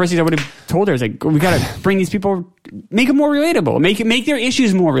probably one of the first things I would have told her is like, we got to bring these people, make them more relatable, make their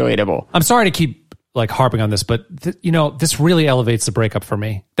issues more relatable. I'm sorry to keep like harping on this, but this really elevates the breakup for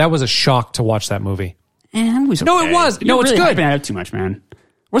me. That was a shock to watch that movie. That movie's okay. No, it was. No, it's good. Hyping it up too much, man.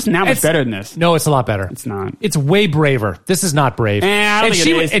 Wasn't that much better than this? No, it's a lot better. It's not. It's way braver. This is not brave. I don't think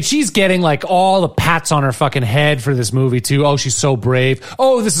it is. And she's getting like all the pats on her fucking head for this movie too. Oh, she's so brave.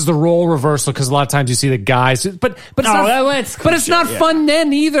 Oh, this is the role reversal because a lot of times you see the guys. But it's not fun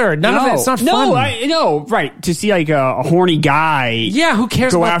then either. None of it. It's not fun. No, right. To see like a horny guy. Yeah, who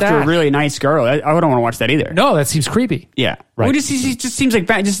cares go about after that? A really nice girl. I don't want to watch that either. No, that seems creepy. Yeah. Right. It just seems like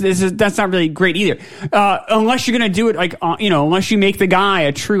bad. That's not really great either. Unless you're going to do it like, unless you make the guy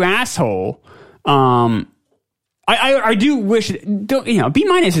a true asshole. I do wish, B-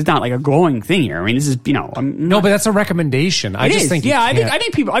 is not like a glowing thing here. I mean, this is, no, but that's a recommendation. I think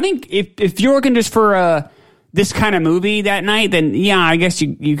if you're looking just for this kind of movie that night, then yeah, I guess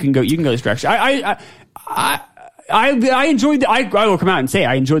you can go this direction. I enjoyed. I will come out and say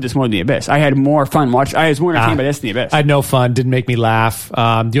I enjoyed this more than The Abyss. I had more fun watching. I was more entertained by this than The Abyss. I had no fun. Didn't make me laugh.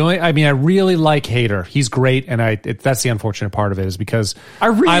 I really like Hader. He's great, and that's the unfortunate part of it is because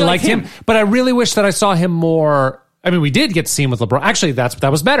I liked him, but I really wish that I saw him more. I mean, we did get to see him with LeBron. Actually, that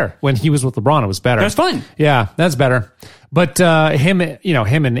was better when he was with LeBron. It was better. That's fun. Yeah, that's better. But him and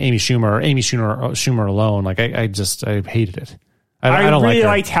Amy Schumer alone, like I hated it. I don't really like her.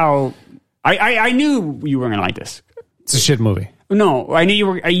 liked how. I knew you were going to like this. It's a shit movie. No, I knew you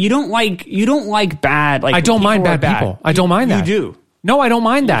were. You don't like bad. Like I don't mind people bad are people. I don't mind that. You do. No, I don't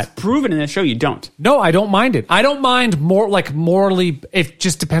mind that. Proven in this show, you don't. No, I don't mind it. I don't mind more like morally. It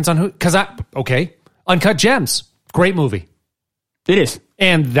just depends on who. Because Uncut Gems, great movie. It is,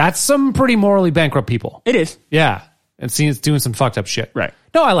 and that's some pretty morally bankrupt people. It is, yeah, and seeing it's doing some fucked up shit. Right.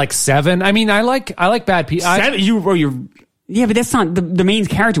 No, I like Seven. I mean, I like bad people. Yeah, but that's not the main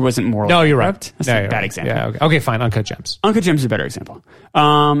character wasn't morally. No, you're right. That's a bad example. Yeah, okay, fine. Uncut Gems. Uncut Gems is a better example.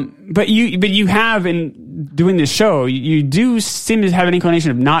 But you have in doing this show, you do seem to have an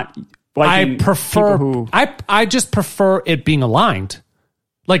inclination of not liking people who. I just prefer it being aligned,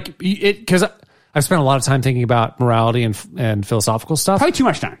 like it, because I've spent a lot of time thinking about morality and philosophical stuff. Probably too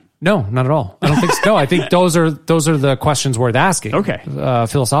much time. No, not at all. I don't think so. No, I think those are the questions worth asking. Okay.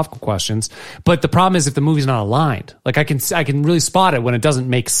 Philosophical questions. But the problem is if the movie's not aligned, like I can really spot it when it doesn't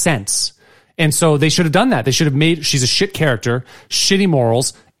make sense. And so they should have done that. They should have made, she's a shit character, shitty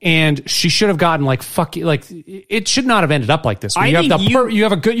morals, and she should have gotten like fuck. Like it should not have ended up like this. You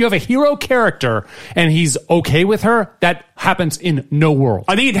have a hero character, and he's okay with her. That happens in no world.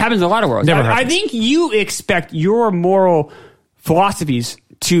 I think it happens in a lot of worlds. I think you expect your moral philosophies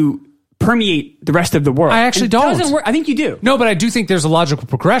to permeate the rest of the world. I actually don't. Doesn't work. I think you do. No, but I do think there's a logical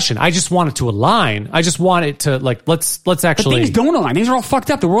progression. I just want it to align. I just want it to like let's actually. But things don't align. Things are all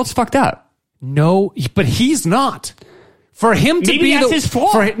fucked up. The world's fucked up. No, but he's not. For him to maybe be that's his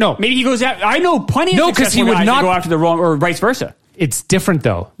fault. Maybe he goes out. I know plenty of because he would guys not that go after the wrong, or vice versa. It's different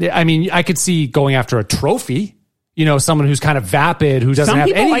though. I mean, I could see going after a trophy. You know, someone who's kind of vapid, who doesn't have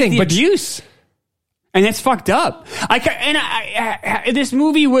anything. Like the but abuse. And that's fucked up. This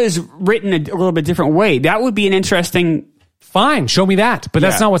movie was written a little bit different way. That would be an interesting. Fine, show me that, but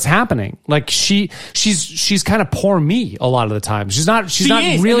that's not what's happening. Like she's kind of poor me a lot of the time. She's not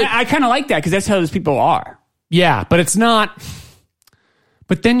really. I kind of like that because that's how those people are. Yeah, but it's not.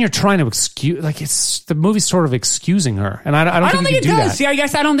 But then you're trying to excuse, like the movie's sort of excusing her, and I don't think it does. See, I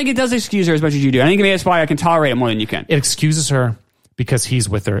guess I don't think it does excuse her as much as you do. I think maybe that's why I can tolerate it more than you can. It excuses her because he's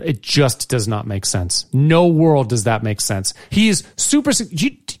with her. It just does not make sense. No world does that make sense. He's super.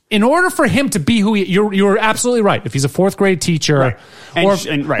 In order for him to be who you're absolutely right. If he's a fourth grade teacher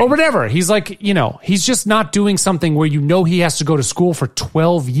right. or whatever, he's like, he's just not doing something where he has to go to school for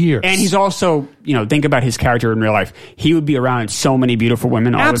 12 years. And he's also, think about his character in real life. He would be around so many beautiful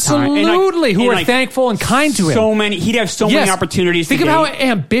women all Absolutely, the time. Absolutely, who are thankful and kind to him. He'd have so many opportunities Think to of how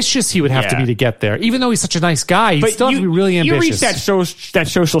ambitious he would have to be to get there. Even though he's such a nice guy, he still has to be really ambitious. You reach that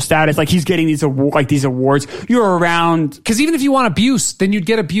social status, like he's getting these awards. You're around. Because even if you want abuse, then you'd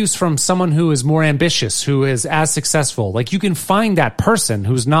get abuse from someone who is more ambitious, who is as successful. Like you can find that person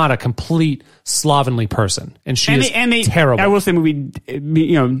who's not a complete slovenly person, and she's terrible. I will say, movie,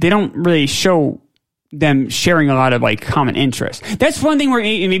 they don't really show them sharing a lot of like common interests. That's one thing where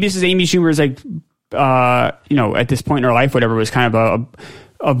maybe this is Amy Schumer's like, at this point in her life, whatever, was kind of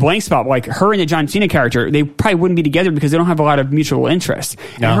a blank spot. Like her and the John Cena character, they probably wouldn't be together because they don't have a lot of mutual interest.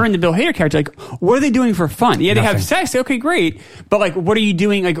 No. And her and the Bill Hader character, like, what are they doing for fun? Yeah, they have sex. Okay, great. But like, what are you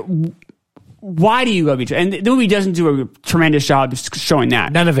doing? Like, why do you love each other? And the movie doesn't do a tremendous job showing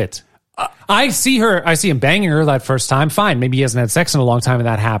that. None of it. I see him banging her that first time. Fine. Maybe he hasn't had sex in a long time and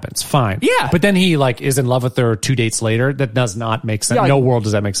that happens. Fine. Yeah. But then he like is in love with her 2 dates later. That does not make sense. Yeah, no world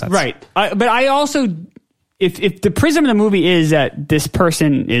does that make sense. Right. But I also, if the prism of the movie is that this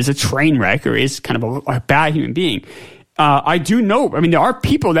person is a train wreck or is kind of a bad human being, I do know, I mean, there are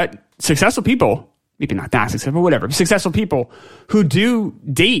successful people, maybe not that successful, whatever, successful people who do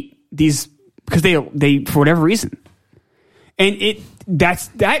date these because they for whatever reason. And I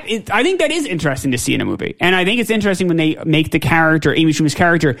think that is interesting to see in a movie. And I think it's interesting when they make the character, Amy Schumer's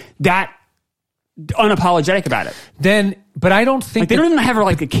character, that unapologetic about it. But I don't think they don't even have her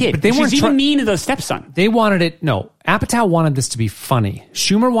like a kid. But she's even mean to the stepson. They wanted it. No, Apatow wanted this to be funny.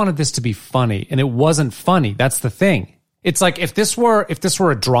 Schumer wanted this to be funny, and it wasn't funny. That's the thing. It's like if this were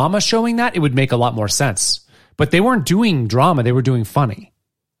a drama showing that, it would make a lot more sense. But they weren't doing drama; they were doing funny.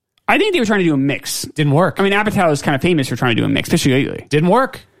 I think they were trying to do a mix. Didn't work. I mean, Apatow is kind of famous for trying to do a mix, especially lately. Didn't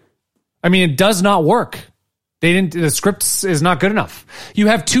work. I mean, it does not work. The script is not good enough. You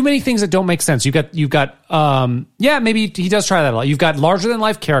have too many things that don't make sense. You've got maybe he does try that a lot. You've got larger than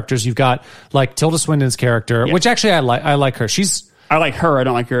life characters. You've got like Tilda Swinton's character, which actually I like her. I like her. I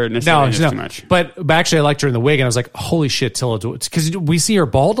don't like her necessarily too much. But actually, I liked her in the wig, and I was like, holy shit, Tilda, because we see her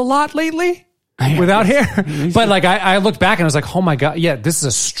bald a lot lately. Without hair. But like I looked back and I was like, oh my God, this is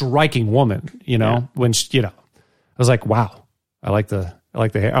a striking woman, when she, I was like, wow, I like the I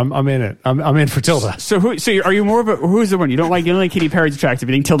like the hair. I'm in it. I'm in for Tilda. So are you more of a, who's the one you don't like? You don't like Katy Perry's attractive.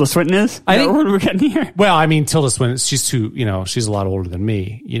 You think Tilda Swinton is? I think what we're getting here. Well, I mean, Tilda Swinton. She's she's a lot older than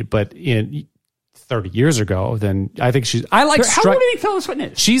me. But 30 years ago, then I think she's. I like. How old do you think Tilda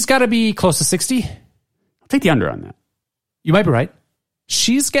Swinton is? She's got to be close to 60. I'll take the under on that. You might be right.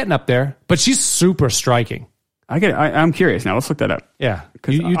 She's getting up there, but she's super striking. I'm curious now. Let's look that up. Yeah,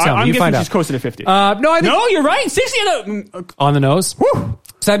 you tell me. I'm you guessing find she's out. closer to 50. No, you're right. 60 on the nose. Woo.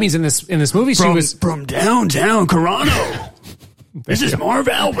 So that means in this movie, she was from downtown Toronto. This is Marv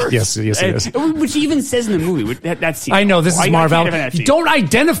Albert. Yes, it is. Which he even says in the movie. That scene. I know, this is Marv Albert. You don't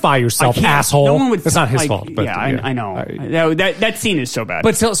identify yourself, asshole. No one would. That's not his fault. But, I know. That scene is so bad.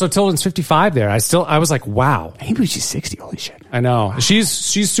 But so Tilden's 55 there. I was like, wow. I believe she's 60. Holy shit. I know. She's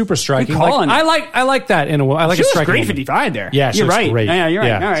super striking. Good call. I like that in a way. I like she a striking. She was great woman. 55 there. Yeah, you're right. Great. Yeah, you're right.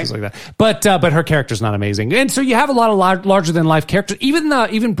 Yeah, all right. Like that. But her character's not amazing. And so you have a lot of larger than life characters.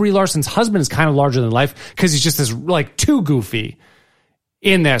 Even Brie Larson's husband is kind of larger than life because he's just this like too goofy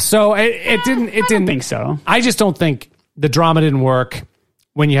in this. So it didn't I don't think so. I just don't think the drama didn't work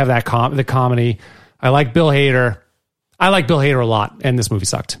when you have that the comedy. I like Bill Hader. I like Bill Hader a lot, and this movie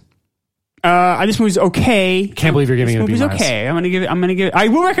sucked. This movie's okay. Can't believe you're giving it a B-. This movie's okay. I'm gonna give it. I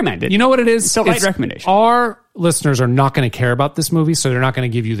will recommend it. You know what it is? It's a light recommendation. Our listeners are not going to care about this movie, so they're not going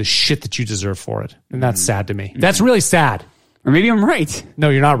to give you the shit that you deserve for it, and that's sad to me. That's really sad. Or maybe I'm right. No,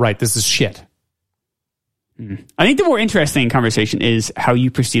 you're not right. This is shit. I think the more interesting conversation is how you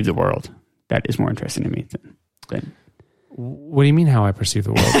perceive the world. That is more interesting to me than What do you mean how I perceive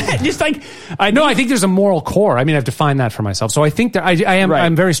the world? just like I think there's a moral core. I mean, I've defined that for myself. So I think that I am right.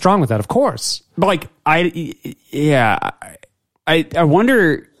 I'm very strong with that, of course. But like I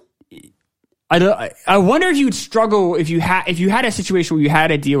wonder I wonder if you'd struggle if you had a situation where you had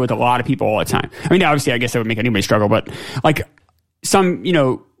to deal with a lot of people all the time. I mean, obviously I guess that would make anybody struggle, but like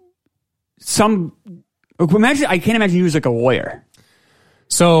I can't imagine you as like a lawyer.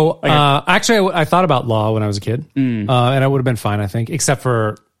 So actually, I thought about law when I was a kid, and I would have been fine, I think, except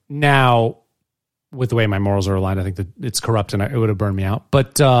for now with the way my morals are aligned. I think that it's corrupt, and it would have burned me out.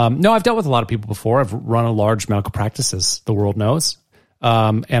 But no, I've dealt with a lot of people before. I've run a large medical practice, as the world knows,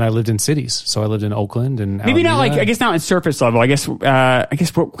 and I lived in cities. So I lived in Oakland and maybe not like I guess not at surface level. I guess what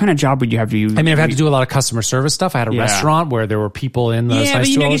kind of job would you have? I mean, I've had to do a lot of customer service stuff. I had a restaurant where there were people in. Yeah, but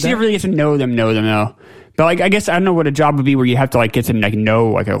I guess you never really get to know them though. But like, I guess I don't know what a job would be where you have to like get to like know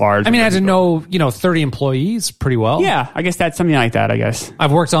like a large. I mean, I had to know 30 employees pretty well. Yeah, I guess that's something like that. I guess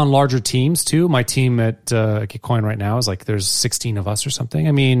I've worked on larger teams too. My team at Gitcoin right now is like there's 16 of us or something.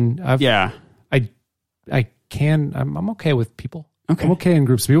 I mean, I'm okay with people. Okay. I'm okay in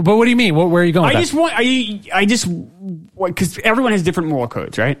groups of people. But what do you mean? Where are you going? I just want because everyone has different moral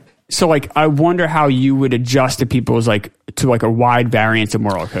codes, right? So like, I wonder how you would adjust to people's to a wide variance of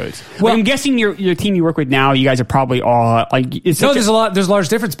moral codes. Well, I'm guessing your team you work with now, you guys are probably all like. There's a large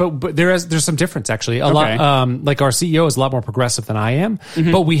difference, but there's some difference actually. A lot, like our CEO is a lot more progressive than I am,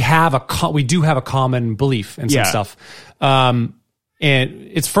 but we do have a common belief in some stuff. And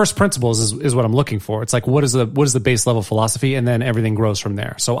it's first principles is what I'm looking for. It's like, what is the base level philosophy? And then everything grows from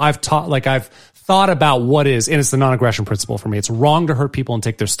there. So I've thought about what is, and it's the non-aggression principle for me. It's wrong to hurt people and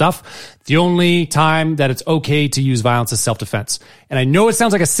take their stuff. The only time that it's okay to use violence is self-defense. And I know it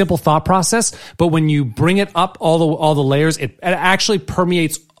sounds like a simple thought process, but when you bring it up all the layers, it actually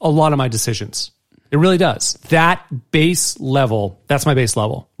permeates a lot of my decisions. It really does. That base level, that's my base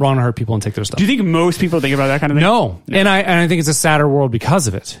level. Wrong to hurt people and take their stuff. Do you think most people think about that kind of thing? No. And I think it's a sadder world because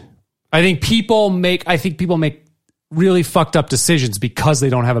of it. I think people make really fucked up decisions because they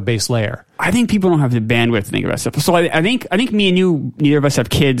don't have a base layer. I think people don't have the bandwidth to think about stuff. So I think me and you, neither of us have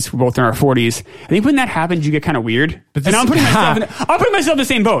kids. We're both in our 40s. I think when that happens, you get kind of weird. But I'm putting myself in the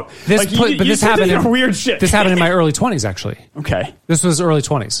same boat. This happened in weird shit. This happened in my early 20s, actually. Okay. This was early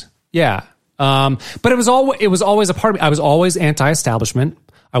 20s. Yeah. But it was always a part of me. I was always anti-establishment.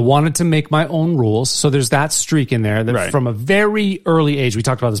 I wanted to make my own rules. So there's that streak in there that from a very early age, we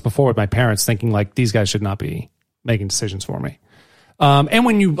talked about this before with my parents thinking like these guys should not be making decisions for me.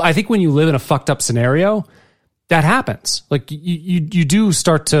 And I think when you live in a fucked up scenario, that happens. Like you do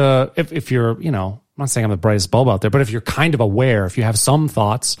start to, if you're, I'm not saying I'm the brightest bulb out there, but if you're kind of aware, if you have some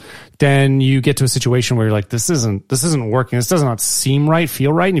thoughts, then you get to a situation where you're like, this isn't working. This does not seem right,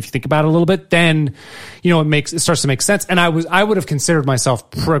 feel right. And if you think about it a little bit, then, it starts to make sense. And I would have considered myself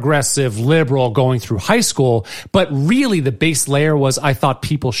progressive, liberal going through high school, but really the base layer was I thought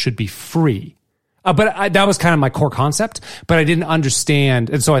people should be free. That was kind of my core concept, but I didn't understand.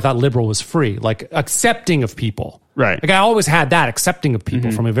 And so I thought liberal was free, like accepting of people. Right. Like I always had that accepting of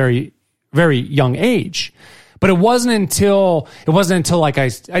people from a very, very young age. But it wasn't until like I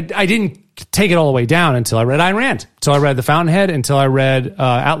didn't take it all the way down until I read Ayn Rand, until I read The Fountainhead, until I read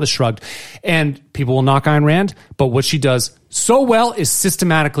Atlas Shrugged. And people will knock Ayn Rand, but what she does so well is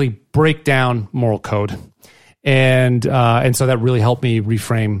systematically break down moral code. And so that really helped me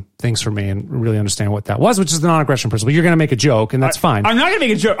reframe things for me and really understand what that was, which is the non-aggression principle. You're going to make a joke, and that's fine. I'm not going to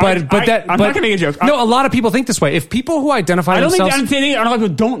make a joke. I'm not going to make a joke. No, a lot of people think this way. If people who identify themselves... I don't know if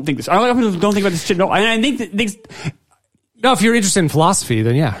people don't think this. I don't know if people don't think about this shit. No, and I think that things... No, if you're interested in philosophy,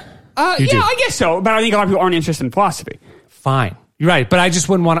 then yeah. You do. I guess so. But I think a lot of people aren't interested in philosophy. Fine. You're right. But I just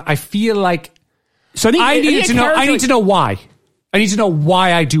wouldn't want to... I feel like... So I need to know why. I need to know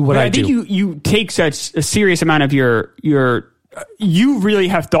why I do what I do. I think you take such a serious amount of your you really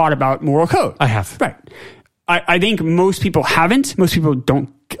have thought about moral code. I have. Right. I think most people haven't. Most people don't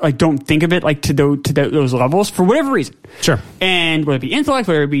think of it like to those levels for whatever reason. Sure. And whether it be intellect,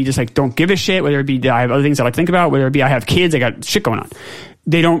 whether it be just like don't give a shit, whether it be I have other things I like to think about, whether it be I have kids, I got shit going on.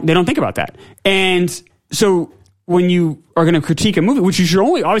 They don't think about that. And so when you are going to critique a movie, which you should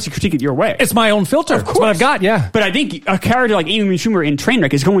only obviously critique it your way. It's my own filter. Of course. It's what I've got, yeah. But I think a character like Amy Schumer in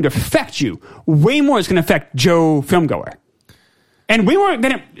Trainwreck is going to affect you way more. It's going to affect Joe Filmgoer. And way more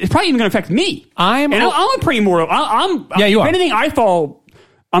than it's probably even going to affect me. I'm a pretty moral. Yeah, you are. If anything,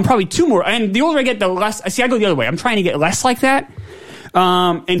 I'm probably too moral. And the older I get, the less. I go the other way. I'm trying to get less like that.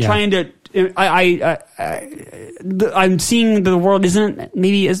 Trying to. I'm seeing the world isn't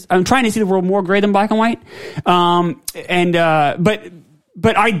maybe as I'm trying to see the world more gray than black and white.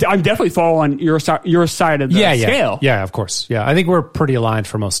 But I definitely fall on your side of the scale. Yeah, of course. Yeah, I think we're pretty aligned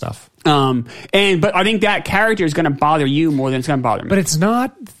for most stuff. But I think that character is going to bother you more than it's going to bother me. But it's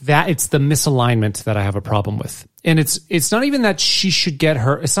not that; it's the misalignment that I have a problem with. And it's not even that she should get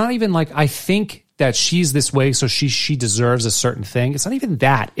her. It's not even like I think that she's this way, so she deserves a certain thing. It's not even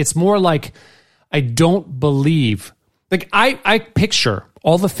that. It's more like I don't believe. Like I picture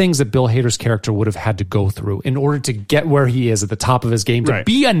all the things that Bill Hader's character would have had to go through in order to get where he is at the top of his game. To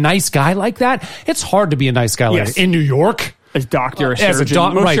be a nice guy like that, it's hard to be a nice guy like that in New York. As doctor, as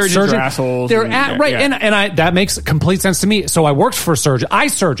surgeon. Most surgeons surgeon. are assholes. They're and that makes complete sense to me. So I worked for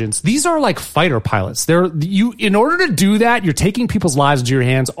surgeons. These are like fighter pilots. In order to do that, you're taking people's lives into your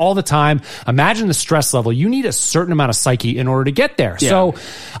hands all the time. Imagine the stress level. You need a certain amount of psyche in order to get there. Yeah. So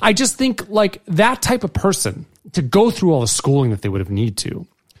I just think like that type of person to go through all the schooling that they would have need to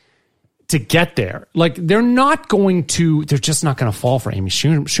get there. Like they're just not going to fall for Amy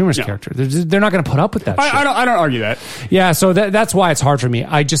Schumer's character. They're not going to put up with that shit. I don't argue that. Yeah, so that's why it's hard for me.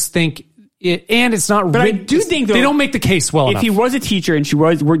 I just think it's not. But I do think though, they don't make the case well enough. If he was a teacher and she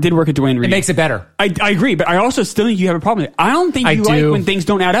did work at Duane Reade, it makes it better. I agree, but I also still think you have a problem with it. I don't think you like when things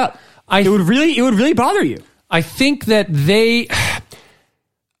don't add up. It would really bother you. I think that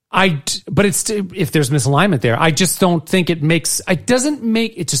but it's if there's misalignment there, I just don't think it just doesn't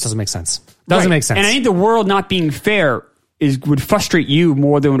make sense. Doesn't make sense. And I think the world not being fair would frustrate you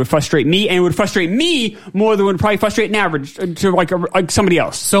more than would frustrate me, and it would frustrate me more than would probably frustrate an average to like somebody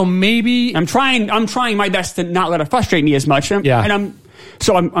else. So maybe I'm trying my best to not let it frustrate me as much. And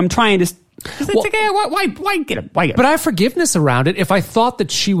I'm trying to. Why get it? But I have forgiveness around it. If I thought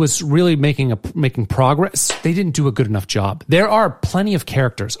that she was really making progress, they didn't do a good enough job. There are plenty of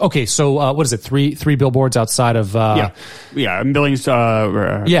characters. Okay, so what is it? Three billboards outside of Billings.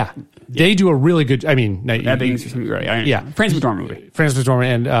 They do a really good. I mean, Francis McDormand movie. Francis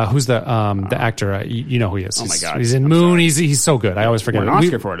McDormand, and who's the actor? You know who he is. Oh my god, he's in Moon. He's so good. I always forget. An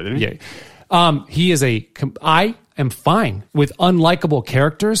Oscar for it, didn't he? Yeah. He is I am fine with unlikable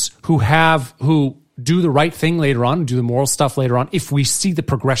characters who do the right thing later on, do the moral stuff later on, if we see the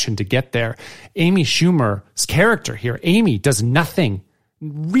progression to get there. Amy Schumer's character here, Amy, does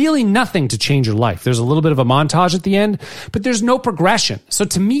really nothing to change her life. There's a little bit of a montage at the end, but there's no progression. So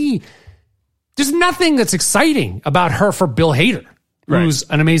to me, there's nothing that's exciting about her for Bill Hader, who's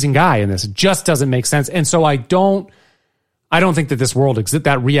an amazing guy in this. It just doesn't make sense. And so I don't think that this world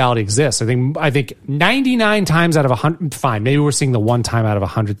that reality exists. I think 99 times out of 100, fine, maybe we're seeing the one time out of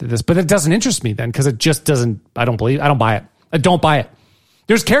 100 that this, but it doesn't interest me then because it just doesn't, I don't buy it. I don't buy it.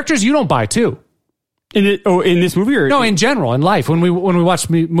 There's characters you don't buy too. In this movie, or no, in general, in life, when we watch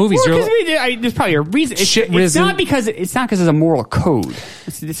movies, there's probably a reason. It's not because it's a moral code.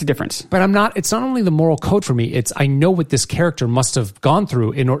 It's a difference. But it's not only the moral code for me. It's I know what this character must have gone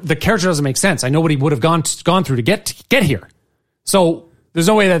through. The character doesn't make sense. I know what he would have gone through to get here. So there's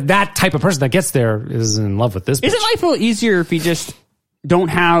no way that type of person that gets there is in love with this. Isn't life a little easier if you just don't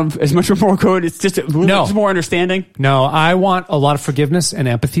have as much of a moral code? It's just more understanding. No, I want a lot of forgiveness and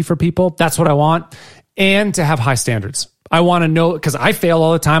empathy for people. That's what I want. And to have high standards. I want to know, because I fail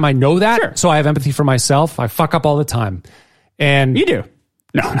all the time. I know that. Sure. So I have empathy for myself. I fuck up all the time. And You do.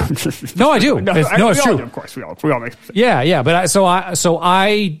 No, no, I do. It's true. Do, of course, we all make mistakes. Yeah. But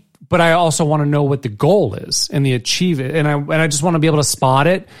I also want to know what the goal is and the achieve it. And I just want to be able to spot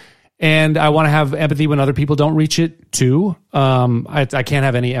it. And I want to have empathy when other people don't reach it too. I can't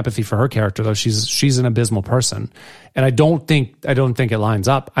have any empathy for her character though. She's an abysmal person, and I don't think it lines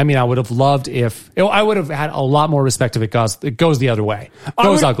up. I mean, I would have loved I would have had a lot more respect if it goes the other way.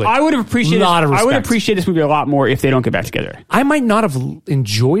 Ugly. I would have appreciated. I would appreciate this movie a lot more if they don't get back together. I might not have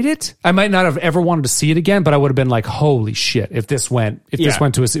enjoyed it. I might not have ever wanted to see it again. But I would have been like, holy shit, if this went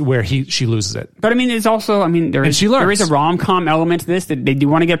to where she loses it. But I mean, it's also there is a rom-com element to this that they do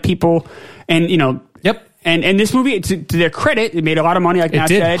want to get people, and Yep. And this movie, to their credit, it made a lot of money, like Matt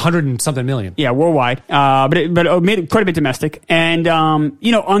said. 100 and something million. Yeah, worldwide. But it made quite a bit domestic. And, on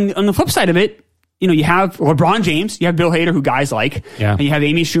the flip side of it, you have LeBron James, you have Bill Hader, who guys like. Yeah. And you have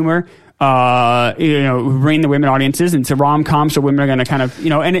Amy Schumer, who bring the women audiences. And it's a rom-com, so women are going to kind of,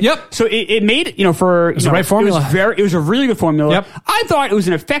 and it, Yep. So it made, it was the right formula. It was a really good formula. Yep. I thought it was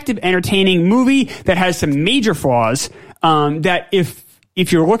an effective, entertaining movie that has some major flaws, that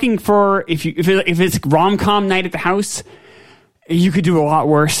if you're looking for, if it's rom-com night at the house, you could do a lot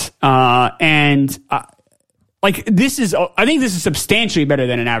worse. I think this is substantially better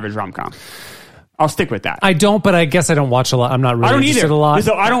than an average rom-com. I'll stick with that. I don't, but I guess I don't watch a lot. I'm not really interested a lot.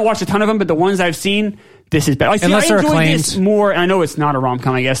 So I don't watch a ton of them, but the ones I've seen, this is better. Unless they're enjoyed acclaimed. this more, and I know it's not a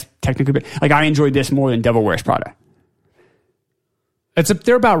rom-com, I guess, technically, but I enjoyed this more than Devil Wears Prada.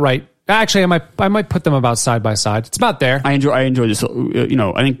 They're about right. Actually, I might put them about side by side. It's about there. I enjoy this. I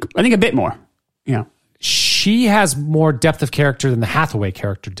think a bit more. Yeah. She has more depth of character than the Hathaway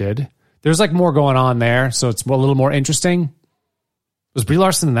character did. There's more going on there, so it's a little more interesting. Was Brie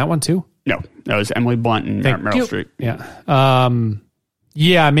Larson in that one too? No, that was Emily Blunt and Meryl Streep. Yeah.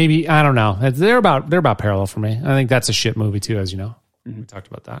 Yeah, maybe, I don't know. They're about parallel for me. I think that's a shit movie too, as you know. We talked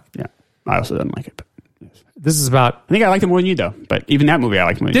about that. Yeah. I also didn't like it. But this is about... I think I liked it more than you, though. But even that movie I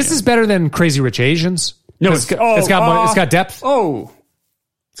liked more than you. This is better than Crazy Rich Asians. No, it's got depth. Oh.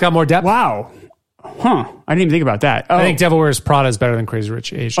 It's got more depth. Wow. Huh. I didn't even think about that. Oh. I think Devil Wears Prada is better than Crazy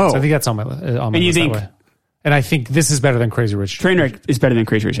Rich Asians. Oh. I think that's on my list. And you think... That way. And I think this is better than Crazy Rich. Trainwreck is better than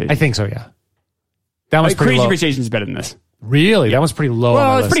Crazy Rich Asians. I think so, yeah. That one's pretty Crazy low. Rich Asians is better than this. Really? Yeah. That one's pretty low on my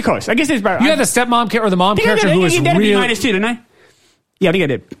Well, it's list. pretty close. I guess it's better. You had the stepmom or the mom character who was really... I really... B- too, didn't I? Yeah, I think I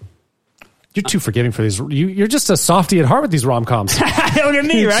did. You're too forgiving for these. You're just a softie at heart with these rom-coms. Look at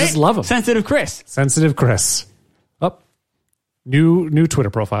me, right? Just love them. Sensitive Chris. Sensitive Chris. Oh, new Twitter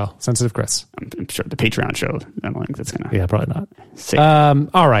profile. Sensitive Chris. I'm sure the Patreon show. I don't think that's gonna. Yeah, probably not. Safe.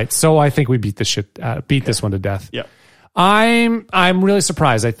 All right. So I think we beat this one to death. Yeah. I'm really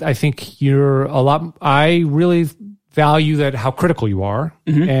surprised. I think you're a lot. I really value how critical you are,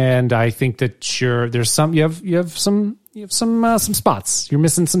 and I think that you have some spots. You're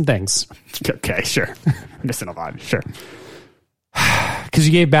missing some things. Okay, sure. I'm missing a lot. Sure. Because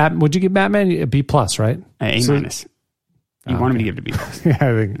you gave would you give Batman a B+, right? A minus. You wanted me to give it a B+. Yeah,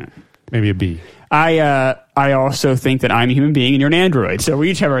 I think maybe a B. I also think that I'm a human being and you're an android, so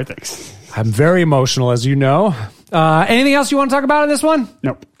we each have our things. I'm very emotional, as you know. Anything else you want to talk about in this one?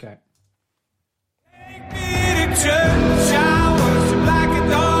 Nope. Okay.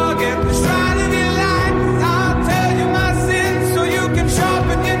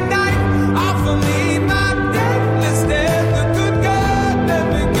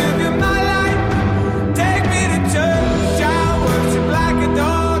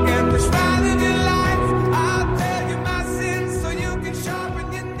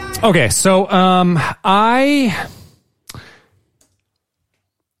 Okay, so I'm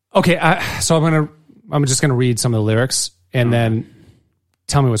just gonna read some of the lyrics and then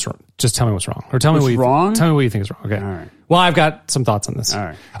tell me what's wrong. Just tell me what's wrong, or tell me what you think is wrong. Okay. All right. Well, I've got some thoughts on this. All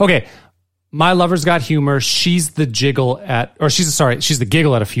right. Okay. My lover's got humor. She's the giggle at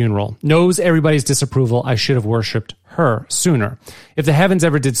a funeral. Knows everybody's disapproval. I should have worshipped her sooner. If the heavens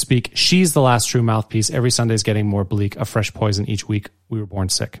ever did speak, she's the last true mouthpiece. Every Sunday's getting more bleak. A fresh poison each week. We were born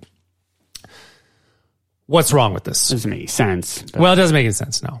sick. What's wrong with this? Doesn't make sense. Well, it doesn't make any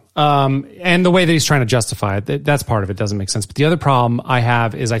sense, no. And the way that he's trying to justify it, that's part of it. Doesn't make sense. But the other problem I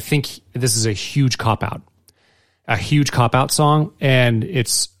have is I think this is a huge cop-out. A huge cop-out song. And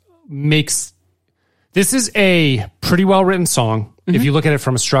this is a pretty well-written song. If you look at it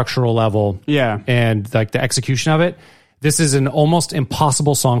from a structural level. Yeah. And the execution of it. This is an almost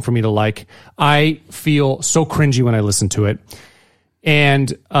impossible song for me to like. I feel so cringy when I listen to it.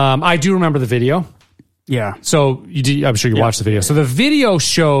 And I do remember the video. Yeah. So I'm sure you watched the video. So the video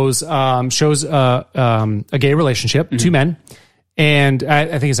shows a gay relationship, two men. And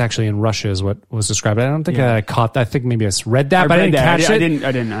I think it's actually in Russia is what was described. I don't think I caught that. I think maybe I read that, but I didn't catch it.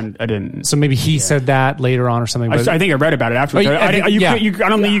 I didn't. So maybe he said that later on or something. But I think I read about it afterwards. I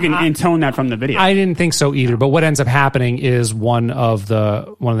don't think you can intone that from the video. I didn't think so either. But what ends up happening is one of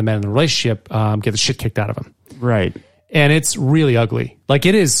the men in the relationship get the shit kicked out of him. Right. And it's really ugly. Like,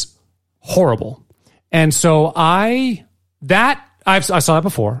 it is horrible. And so I saw that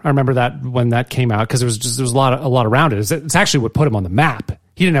before. I remember that when that came out because there was a lot around it. It's actually what put him on the map.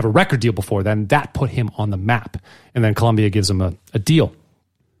 He didn't have a record deal before then. That put him on the map. And then Columbia gives him a deal.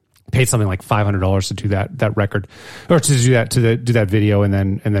 Paid something like $500 to do that record, or to do that video, and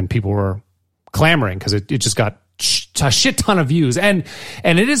then people were clamoring because it just got a shit ton of views. And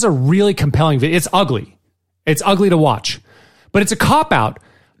it is a really compelling video. It's ugly. It's ugly to watch, but it's a cop out.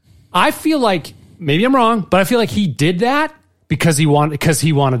 I feel like, maybe I'm wrong, but I feel like he did that because he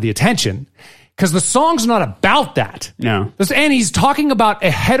wanted the attention. Because the song's not about that. No. And he's talking about a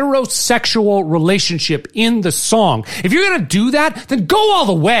heterosexual relationship in the song. If you're going to do that, then go all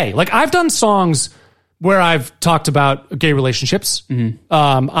the way. Like, I've done songs where I've talked about gay relationships. Mm-hmm.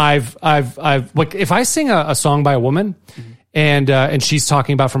 I've like, if I sing a song by a woman, and she's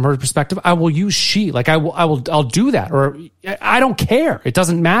talking about from her perspective, I will use she. Like, I'll do that, or I don't care. It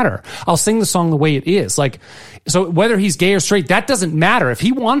doesn't matter. I'll sing the song the way it is. Like, so whether he's gay or straight, that doesn't matter. If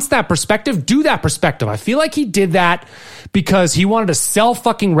he wants that perspective, do that perspective. I feel like he did that because he wanted to sell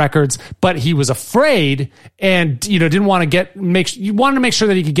fucking records, but he was afraid and, didn't want to wanted to make sure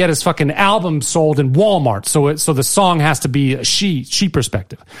that he could get his fucking album sold in Walmart. So the song has to be a she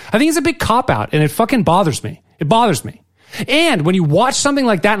perspective. I think it's a big cop out, and it fucking bothers me. It bothers me. And when you watch something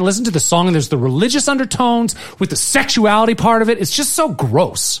like that and listen to the song, and there's the religious undertones with the sexuality part of it, it's just so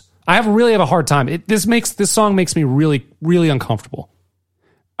gross. I really have a hard time. This song makes me really, really uncomfortable.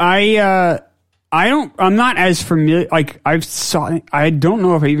 I'm not as familiar. Like, I don't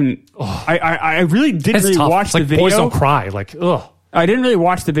know if I even. I really didn't really watch the video. Boys Don't Cry. Like, ugh. I didn't really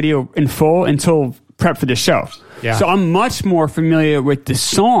watch the video in full until prep for the show. Yeah. So I'm much more familiar with the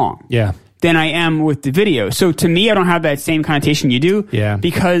song. Yeah. Than I am with the video. So to me, I don't have that same connotation you do. Yeah.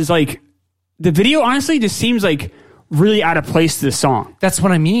 Because, like, the video honestly just seems like really out of place to the song. That's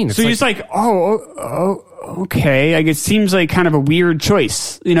what I mean. So you're just like, okay. Like, it seems like kind of a weird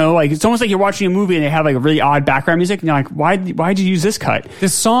choice. Like, it's almost like you're watching a movie and they have like a really odd background music, and you're like, why'd you use this cut?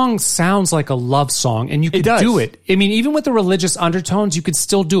 This song sounds like a love song, and you could do it. I mean, even with the religious undertones, you could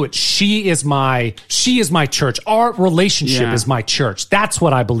still do it. She is my church. Our relationship is my church. That's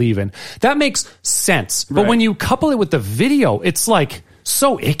what I believe in. That makes sense. But when you couple it with the video, it's like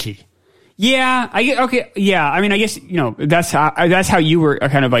so icky. Yeah, yeah. I mean, I guess, that's how you were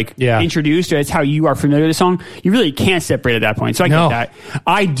kind of like introduced, or that's how you are familiar with the song. You really can't separate at that point. So I get that.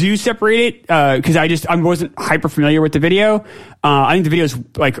 I do separate it because I wasn't hyper familiar with the video. I think the video is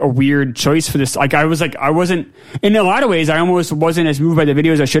like a weird choice for this. Like, I wasn't, in a lot of ways, I almost wasn't as moved by the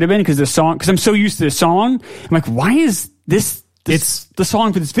video as I should have been because I'm so used to the song. I'm like, why is this? It's the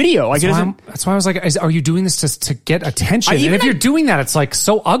song for this video. Like, that's why I was like, are you doing this to get attention? And if you're doing that, it's like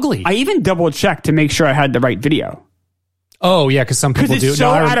so ugly. I even double checked to make sure I had the right video. Oh yeah, because some people do. So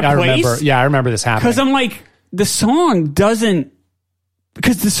out of place. Remember. Yeah, I remember this happening. Because I'm like, the song doesn't.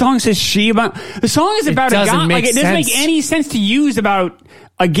 Because the song says the song is about a guy. Like, it doesn't make any sense to use about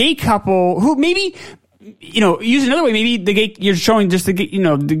a gay couple who maybe. Use another way. Maybe you're showing just the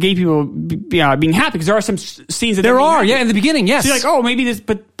gay people being happy, because there are some scenes that there are, in the beginning, yes. So you're like, oh, maybe this,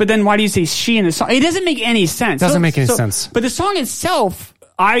 but then why do you say she in the song? It doesn't make any sense. Doesn't make any sense. But the song itself,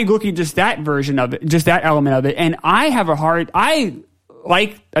 I look at just that version of it, just that element of it, and I think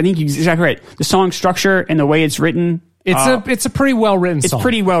you're exactly right. The song structure and the way it's written. It's a pretty well written song. It's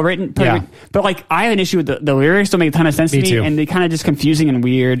pretty well written. But like, I have an issue with the lyrics. Don't make a ton of sense to me, too. And they kind of just confusing and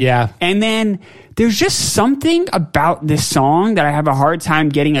weird. Yeah. And then there's just something about this song that I have a hard time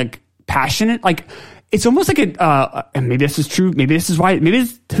getting passionate. Like, it's almost like and maybe this is true. Maybe this is why. Maybe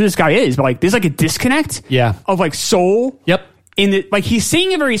this is who this guy is. But like, there's like a disconnect. Yeah. Of like soul. Yep. Like, he's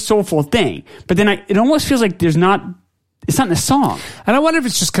saying a very soulful thing, but then it almost feels like it's not in the song. And I wonder if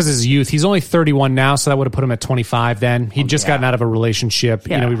it's just because of his youth. He's only 31 now, so that would have put him at 25 then. He'd just gotten out of a relationship.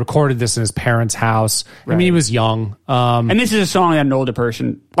 Yeah. He recorded this in his parents' house. Right. I mean, he was young. And this is a song that an older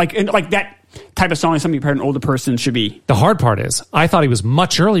person, like that type of song is something an older person should be. The hard part is, I thought he was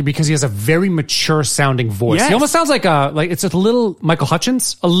much earlier because he has a very mature sounding voice. Yes. He almost sounds like it's a little Michael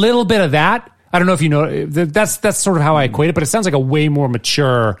Hutchins, a little bit of that. I don't know if you know. That's sort of how I equate it, but it sounds like a way more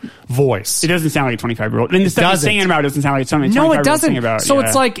mature voice. It doesn't sound like a 25-year-old. And the stuff he's singing about doesn't sound like something. No, it doesn't. About. So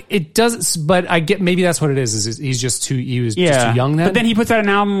it's like it does. But I get maybe that's what it is. Is he was just too young then? But then he puts out an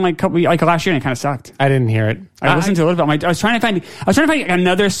album like last year and it kind of sucked. I didn't hear it. I listened to a little bit. I was trying to find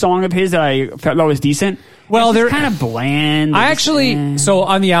another song of his that I felt was decent. Well, they're kind of bland. I actually so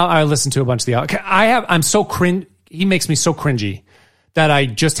on the I listened to a bunch of the. I'm so cringe. He makes me so cringy that I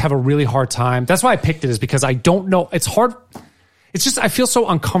just have a really hard time. That's why I picked it, is because I don't know. It's hard. It's just I feel so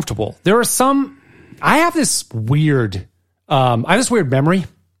uncomfortable. There are some. I have this weird. Memory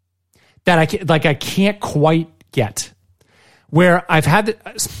that I can't quite get. Where I've had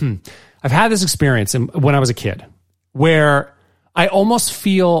this experience when I was a kid, where I almost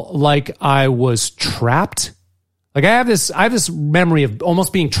feel like I was trapped. Like I have this memory of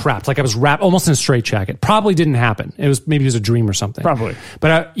almost being trapped, like I was wrapped almost in a straitjacket. Probably didn't happen. Maybe it was a dream or something. Probably.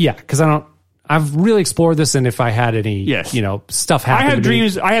 But because I've really explored this, and if I had any, stuff happen. I have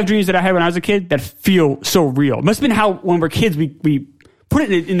dreams that I had when I was a kid that feel so real. It must have been how when we're kids we put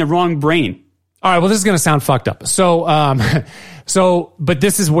it in the wrong brain. All right, well, this is going to sound fucked up. But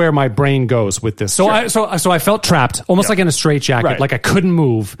this is where my brain goes with this. So I felt trapped, almost like in a straitjacket, right. Like I couldn't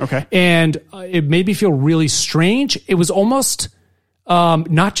move. Okay. And it made me feel really strange. It was almost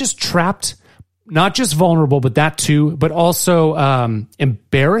not just trapped, not just vulnerable, but that too, but also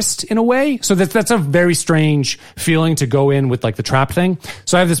embarrassed in a way. So that's a very strange feeling to go in with like the trap thing.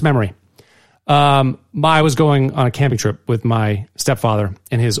 So I have this memory. I was going on a camping trip with my stepfather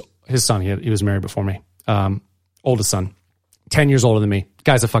and his son. He was married before me. Oldest son, 10 years older than me.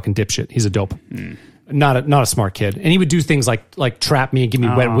 Guy's a fucking dipshit. He's a dope. Not a smart kid. And he would do things like trap me and give me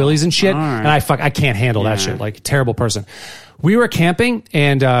wet willies and shit. Right. And I can't handle that shit. Like, terrible person. We were camping,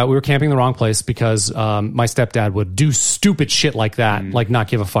 and we were camping in the wrong place because my stepdad would do stupid shit like that, like not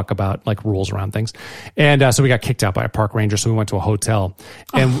give a fuck about like rules around things. And so we got kicked out by a park ranger, so we went to a hotel.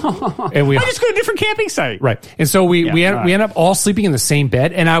 And we I just go to a different camping site. Right. And so we ended up all sleeping in the same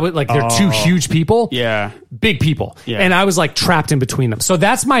bed, and I would like they're two huge people. Yeah. Big people. Yeah. And I was like trapped in between them. So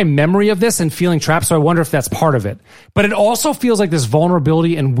that's my memory of this and feeling trapped. So I wonder if that's part of it. But it also feels like this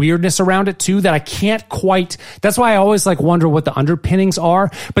vulnerability and weirdness around it too that I can't quite. That's why I always like wonder what the underpinnings are.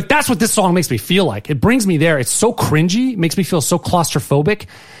 But that's what this song makes me feel like. It brings me there. It's so cringy. It makes me feel so claustrophobic.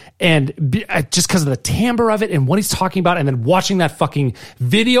 And just because of the timbre of it and what he's talking about, and then watching that fucking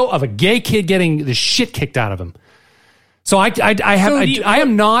video of a gay kid getting the shit kicked out of him. So I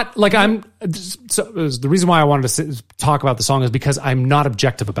am not like I'm. So the reason why I wanted to talk about the song is because I'm not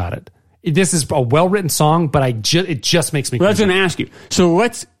objective about it. This is a well written song, but it just makes me. Well, that's what I'm going to ask you. So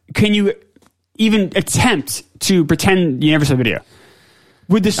can you even attempt to pretend you never saw the video?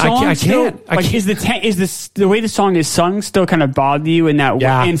 Would the song I still, can't. like, is the way the song is sung still kind of bother you in that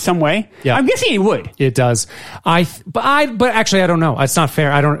way, in some way? Yeah. I'm guessing it would. It does. But actually I don't know. It's not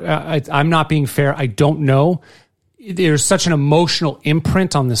fair. I'm not being fair. I don't know. There's such an emotional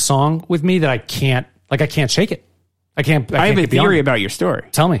imprint on this song with me that I can't shake it. I have a theory about your story.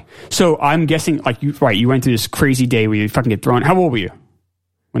 Tell me. So I'm guessing, like, you went through this crazy day where you fucking get thrown. How old were you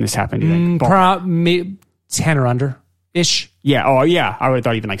when this happened? You Probably 10 or under ish. Yeah. Oh, yeah. I would have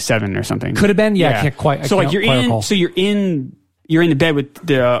thought even like 7 or something. Could have been. Yeah. I can't quite. So like you're in the bed with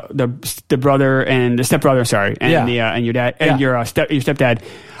the brother and the stepbrother. Sorry, and and your dad and your stepdad.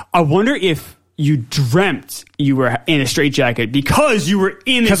 I wonder if you dreamt you were in a straitjacket because you were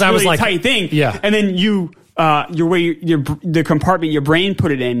in this really tight thing. Yeah. And then the compartment your brain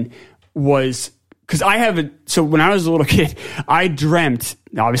put it in was, because so when I was a little kid, I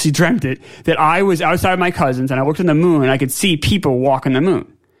obviously dreamt it, that I was outside my cousins and I looked on the moon and I could see people walk on the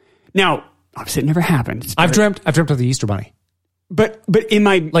moon. Now, obviously it never happened. I've dreamt of the Easter Bunny. But in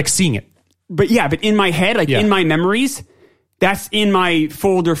my, like, seeing it. But in my head, in my memories, that's in my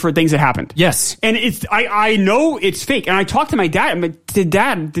folder for things that happened. Yes. And I know it's fake. And I talked to my dad. I'm like,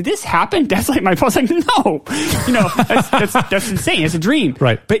 Dad, did this happen? Dad's like, my phone's like, no. That's insane. It's a dream.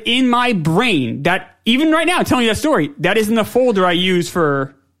 Right. But in my brain, that even right now, telling you that story, that is in the folder I use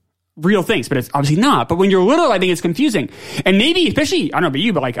for real things. But it's obviously not. But when you're little, I think it's confusing. And maybe, especially, I don't know about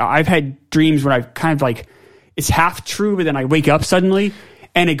you, but like I've had dreams where I've kind of like, it's half true, but then I wake up suddenly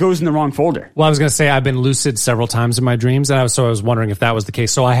and it goes in the wrong folder. Well, I was going to say I've been lucid several times in my dreams, and I was wondering if that was the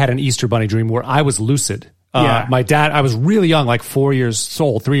case. So I had an Easter Bunny dream where I was lucid. My dad, I was really young, like 3 years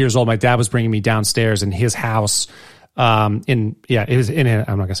old. My dad was bringing me downstairs in his house. I'm not going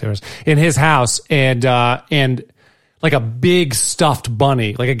to say yours. In his house, and like a big stuffed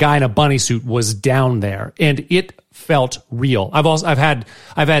bunny, like a guy in a bunny suit, was down there, and it felt real. I've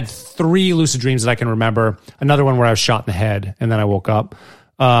had 3 lucid dreams that I can remember. Another one where I was shot in the head, and then I woke up.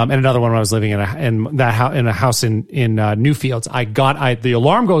 And another one when I was living in a house in Newfields. The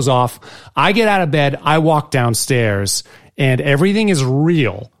alarm goes off. I get out of bed. I walk downstairs, and everything is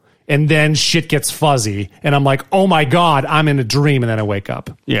real. And then shit gets fuzzy, and I'm like, "Oh my god, I'm in a dream," and then I wake up.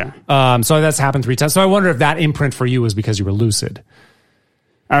 Yeah. So that's happened 3 times. So I wonder if that imprint for you was because you were lucid.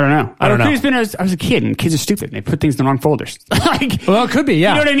 I don't know. I don't know. I was a kid, and kids are stupid. And they put things in the wrong folders. Well, it could be, yeah.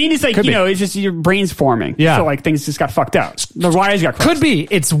 You know what I mean? It's like, it's just your brain's forming. Yeah. So, like, things just got fucked up. The wires got crossed. Could be.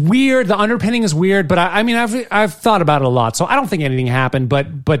 It's weird. The underpinning is weird, but I've thought about it a lot. So I don't think anything happened,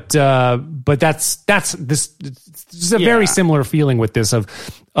 but that's this is a very similar feeling with this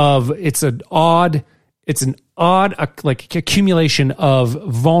of it's an odd like accumulation of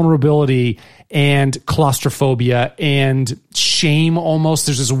vulnerability and claustrophobia and shame almost.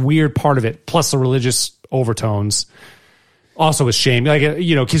 There's this weird part of it, plus the religious overtones. Also with shame, like,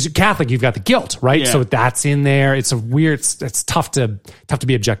 because you're Catholic, you've got the guilt, right? Yeah. So that's in there. It's a weird, it's tough to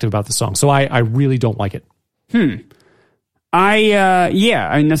be objective about the song. So I really don't like it. I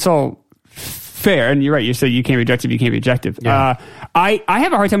mean, that's all fair. And you're right. You said you can't be objective. Yeah. I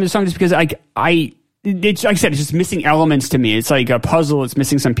have a hard time with the song just because it's like I said, it's just missing elements to me. It's like a puzzle. It's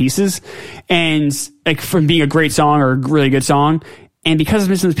missing some pieces, and like from being a great song or a really good song, and because it's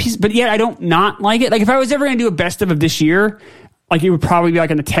missing the pieces, but yet I don't not like it. Like if I was ever going to do a best of this year, like it would probably be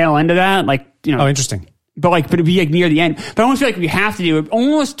like on the tail end of that, like Oh, interesting. But it'd be like near the end. But I almost feel like we have to do it,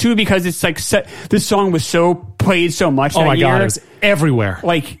 almost too, because it's like this song was so played so much. Oh my year. god, it was everywhere.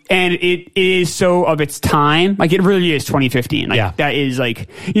 Like, and it is so of its time. Like it really is 2015. Like yeah. That is like,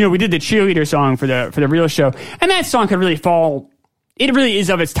 we did the cheerleader song for the real show, and that song could really fall. It really is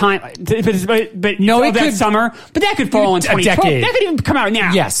of its time, but no, it could summer. But that could fall in 2012. That could even come out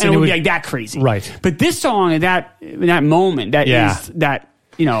now. Yes, and it would be like that crazy, right? But this song, in that moment, is that.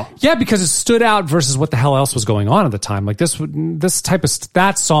 Yeah, because it stood out versus what the hell else was going on at the time. Like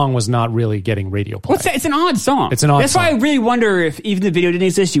that song was not really getting radio play. It's an odd song. That's why I really wonder if even the video didn't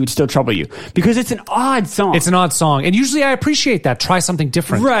exist, you would still trouble you, because it's an odd song. It's an odd song, and usually I appreciate that. Try something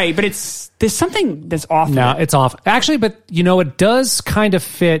different, right? But there's something that's off. No, it's off actually, but it does kind of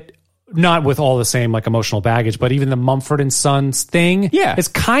fit. Not with all the same like emotional baggage, but even the Mumford and Sons thing, it's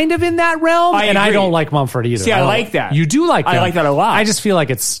kind of in that realm. I don't like Mumford either. See, I like that. You do like that. I like that a lot. I just feel like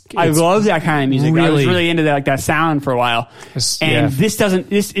it's I love that kind of music. I was really into that sound for a while. And this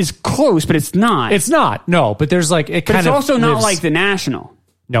is close, but it's not. It's not. No, but there's like it. But it's also not like the National.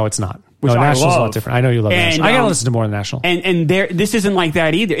 No, it's not. Which National's I love. a lot different. I know you love National. I gotta listen to more of the National. And this isn't like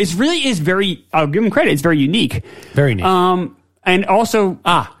that either. It really is very. I'll give them credit. It's very unique. Very unique. And also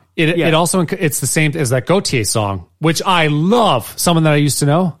It also it's the same as that Gautier song, which I love. Someone that I used to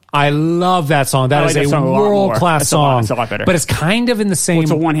know. I love that song. That is a world class song. It's a lot better. But it's kind of in the same.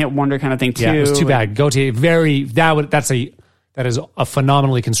 It's a one hit wonder kind of thing too. Yeah, it was too bad. Gautier, that is a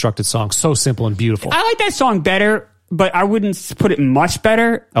phenomenally constructed song. So simple and beautiful. I like that song better, but I wouldn't put it much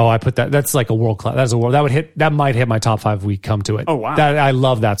better. Oh, I put that. That's like a world class. That might hit my top 5 if we come to it. Oh wow, I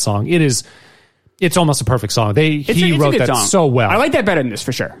love that song. It's almost a perfect song. He wrote that song so well. I like that better than this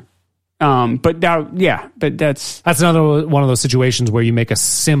for sure. But that's another one of those situations where you make a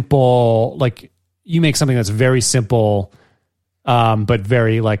simple, like you make something that's very simple, but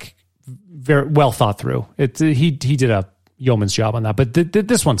very well thought through. He did a yeoman's job on that, but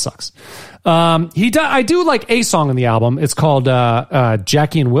this one sucks. I do like a song on the album. It's called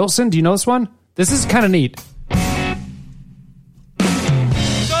Jackie and Wilson. Do you know this one? This is kind of neat.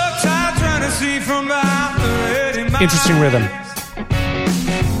 Interesting rhythm.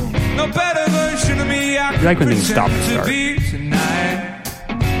 You like when things stop and start.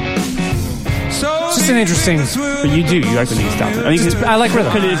 It's just an interesting. But you do. You like when things stop. I like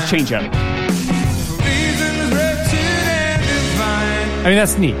rhythm. Because it is change up. I mean,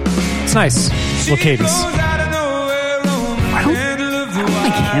 that's neat. It's nice. Little cadence. I don't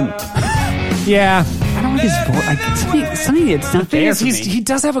like him. Yeah. I don't like his voice. Something that's not there for me. He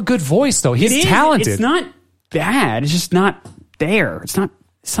does have a good voice, though. He's talented. It's not bad. It's just not there. It's not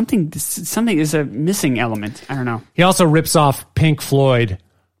something is a missing element. I don't know. He also rips off Pink Floyd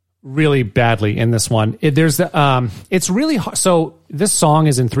really badly in this one. It's really hard. So this song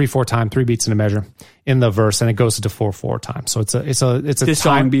is in 3/4 time, 3 beats in a measure in the verse, and it goes into 4/4 time. So it's a this time.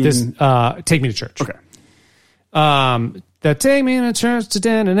 Song being Take Me to Church. Okay. That Take Me to Church to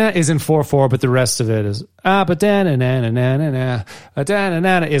da-na-na is in 4/4, but the rest of it is but da-na-na-na-na-na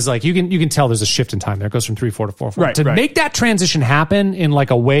da-na-na-na is like you can tell there's a shift in time there. It goes from 3/4 to 4/4. Right, to make that transition happen in like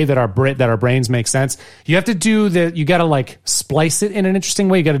a way that our brains make sense, you have to do you got to like splice it in an interesting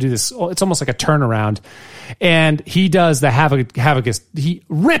way. You got to do this. It's almost like a turnaround, and he does the Havoc. He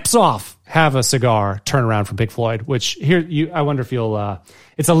rips off Have a Cigar turnaround from Pink Floyd, which here I wonder if you'll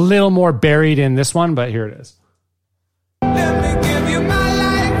it's a little more buried in this one, but here it is. Let me give you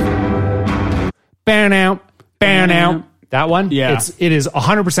my life. Ban out. That one? Yeah. It is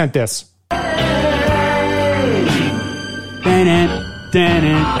 100% this.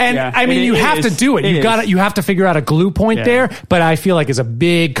 And I mean, you have to do it. You have to figure out a glue point there, but I feel like it's a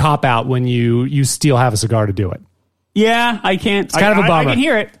big cop out when you still Have a Cigar to do it. Yeah, I can't. It's kind of a bummer. I can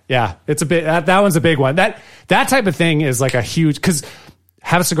hear it. Yeah, it's a bit. That one's a big one. That type of thing is like a huge, because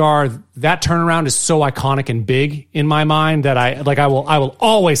Have a Cigar, that turnaround is so iconic and big in my mind that I will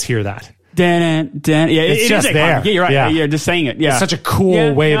always hear that. Yeah, it's just is there. Yeah, you're right. Yeah. You're just saying it. Yeah, it's such a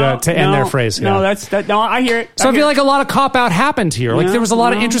cool way to end their phrase. Yeah. No, that's that. No, I hear it. So I feel like a lot of cop out happened here. Like there was a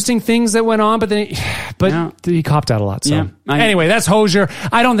lot of interesting things that went on, but he copped out a lot. So anyway, that's Hozier.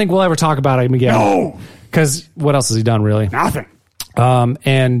 I don't think we'll ever talk about him again. No, because what else has he done really? Nothing.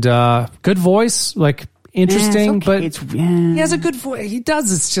 And good voice, like interesting, okay. but he has a good voice. He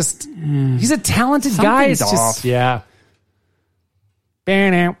does. It's just he's a talented guy. It's just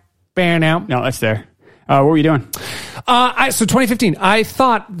Ban out. No, that's there. What were you doing? So 2015, I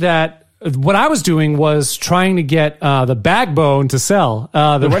thought that what I was doing was trying to get the backbone to sell.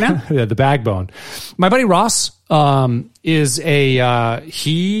 What now? Yeah, the backbone. My buddy Ross is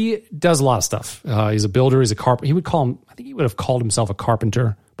he does a lot of stuff. He's a builder. He's a carpenter. I think he would have called himself a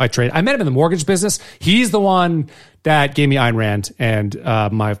carpenter by trade. I met him in the mortgage business. He's the one that gave me Ayn Rand, and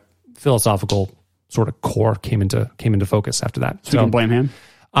my philosophical sort of core came into focus after that. So you can blame him.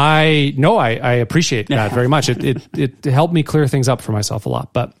 I appreciate that very much. It helped me clear things up for myself a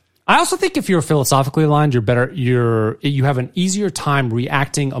lot. But I also think if you're philosophically aligned, you're better. You have an easier time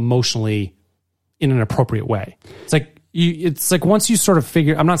reacting emotionally in an appropriate way. It's like once you sort of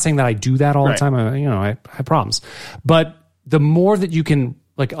figure. I'm not saying that I do that all the time. I have problems, but the more that you can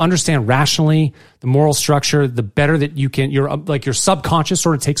like understand rationally the moral structure, the better that you can. Your subconscious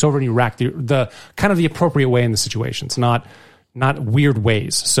sort of takes over and you react the kind of the appropriate way in the situation. It's not weird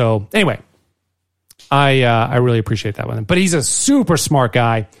ways. So anyway, I really appreciate that one. But he's a super smart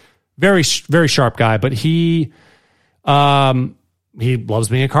guy, very very sharp guy. But he loves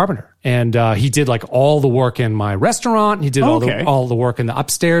being a carpenter, and he did like all the work in my restaurant. He did all the work in the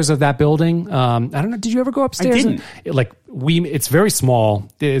upstairs of that building. I don't know. Did you ever go upstairs? I didn't. It's very small,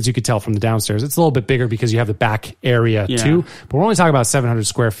 as you could tell from the downstairs. It's a little bit bigger because you have the back area too. But we're only talking about 700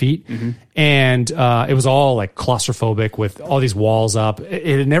 square feet, and it was all like claustrophobic with all these walls up.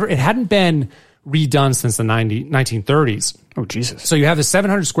 It hadn't been redone since the 1930s. Oh, Jesus. So you have the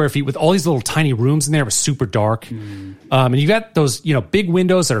 700 square feet with all these little tiny rooms in there. It was super dark. And you got those, big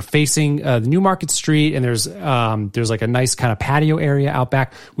windows that are facing the Newmarket Street. And there's like a nice kind of patio area out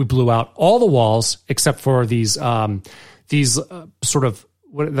back. We blew out all the walls except for these sort of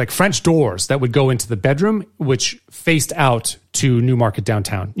like French doors that would go into the bedroom, which faced out to Newmarket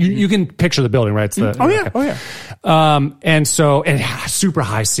downtown. You can picture the building, right? It's the and super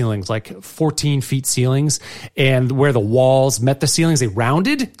high ceilings, like 14 feet ceilings, and where the walls met the ceilings, they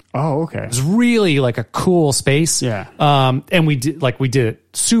rounded. Oh, okay. It was really like a cool space. Yeah. And we did it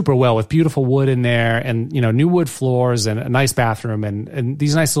super well with beautiful wood in there, and new wood floors and a nice bathroom and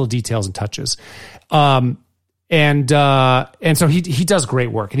these nice little details and touches. And so he does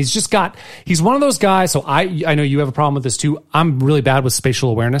great work, and he's one of those guys. So I know you have a problem with this too. I'm really bad with spatial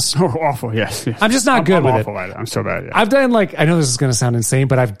awareness. Oh, awful. Yes. I'm just not good with it. At it. I'm so bad. Yeah. I've done I know this is going to sound insane,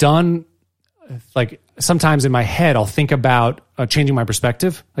 but I've done sometimes in my head, I'll think about changing my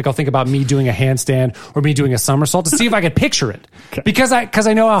perspective. Like I'll think about me doing a handstand or me doing a somersault to see if I could picture it, because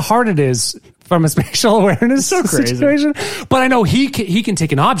I know how hard it is from a spatial awareness situation. But I know he can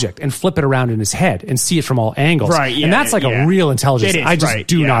take an object and flip it around in his head and see it from all angles. Right. Yeah, and that's like a real intelligence I just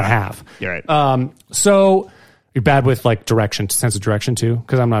do not have. You're right. So you're bad with like sense of direction too,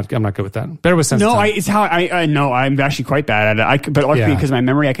 because I'm not good with that. Better with sense. No, of time. it's how I know I'm actually quite bad at it. But luckily because my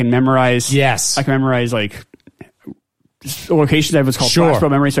memory, I can memorize. Yes, I can memorize like locations. I have what's called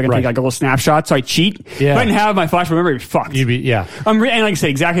flashbulb memory, so I can take like a little snapshot. So I cheat. Yeah. If I didn't have my flashbulb memory, it'd be fucked. And like I say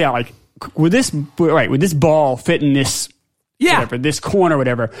exactly that. Like would this ball fit in this? Whatever, this corner,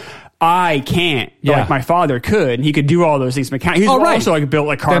 whatever. I can't. But like my father could, and he could do all those things mechanically. He's also like built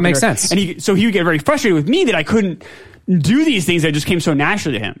like carpenter. That makes sense. And so he would get very frustrated with me that I couldn't do these things that just came so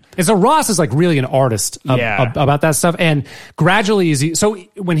naturally to him. And so Ross is like really an artist about that stuff. And gradually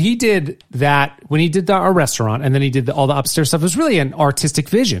when he did our restaurant and then he did all the upstairs stuff, it was really an artistic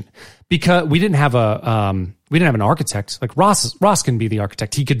vision. because we didn't have an architect. Like Ross can be the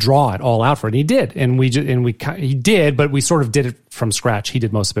architect. He could draw it all out for it. And he did, he did, but we sort of did it from scratch. He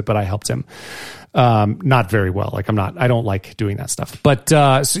did most of it, but I helped him. Not very well. Like I don't like doing that stuff. But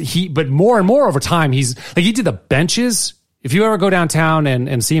but more and more over time, he did the benches. If you ever go downtown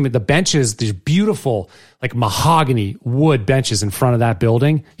and see him at the benches, these beautiful like mahogany wood benches in front of that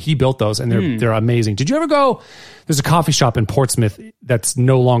building, he built those and they're amazing. Did you ever go? There's a coffee shop in Portsmouth that's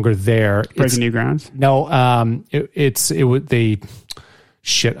no longer there. Breaking New Grounds? No, I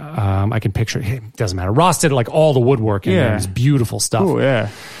can picture it. It doesn't matter. Ross did like all the woodwork and it's beautiful stuff. Oh yeah.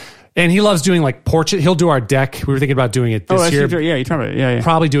 And he loves doing like porches. He'll do our deck. We were thinking about doing it this year. Yeah, you're talking about it. Yeah.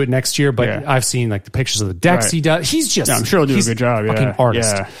 Probably do it next year, but I've seen like the pictures of the decks he does. He's just, I'm sure he'll do a good job. Fucking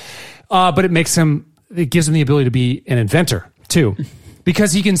artist. Yeah. But it gives him the ability to be an inventor too,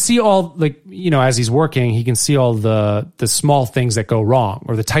 because he can see all as he's working, he can see all the small things that go wrong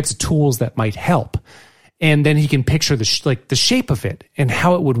or the types of tools that might help. And then he can picture the shape of it and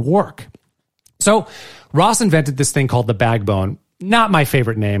how it would work. So Ross invented this thing called the backbone. Not my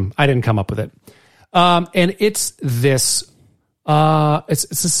favorite name. I didn't come up with it. And it's this, it's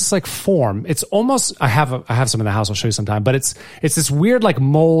this like form. It's almost, I have some in the house. I'll show you sometime, but it's this weird like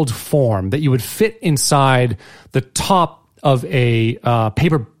mold form that you would fit inside the top of a,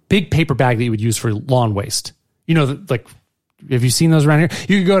 big paper bag that you would use for lawn waste. Have you seen those around here?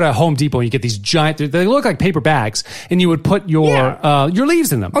 You could go to Home Depot and you get these giant, they look like paper bags, and you would put your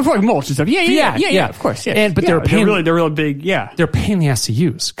leaves in them. Oh, for like mulch and stuff. Yeah, of course. Yeah. But they're really big. Yeah. They're a pain in the ass to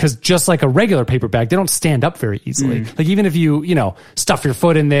use because just like a regular paper bag, they don't stand up very easily. Like even if you stuff your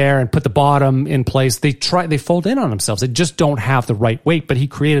foot in there and put the bottom in place, they fold in on themselves. They just don't have the right weight. But he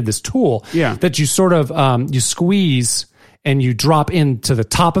created this tool that you sort of, you squeeze and you drop into the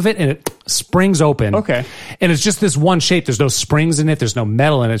top of it and it springs open. Okay. And it's just this one shape. There's no springs in it. There's no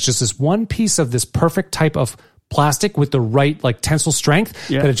metal in it. It's just this one piece of this perfect type of plastic with the right like tensile strength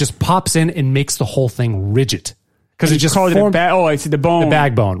that it just pops in and makes the whole thing rigid. Because it just called it I see the bone. The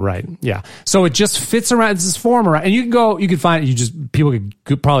backbone, right. Yeah. So it just fits around, it's this form around. And you can find it, people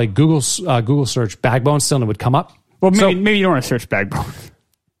could probably Google search backbone still and it would come up. Well, maybe you don't want to search backbone.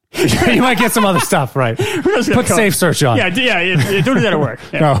 You might get some other stuff, right? Put safe search on. Yeah, don't do that at work.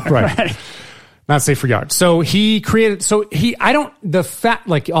 Yeah. Oh, right. Not safe for yard. So he created,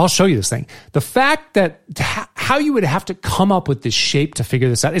 I'll show you this thing. The fact that how you would have to come up with this shape to figure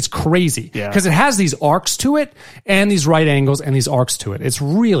this out, it's crazy. Yeah. Because it has these arcs to it and these right angles and these arcs to it. It's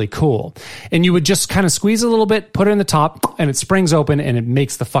really cool. And you would just kind of squeeze a little bit, put it in the top, and it springs open and it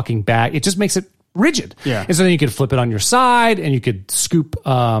makes the fucking bag. It just makes it rigid. Yeah. And so then you could flip it on your side and you could scoop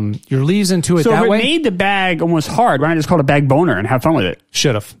your leaves into it that way. So it made the bag almost hard. Why not just call it a bag boner and have fun with it?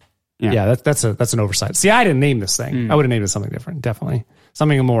 Should have. Yeah, that's an oversight. See, I didn't name this thing. I would have named it something different, definitely.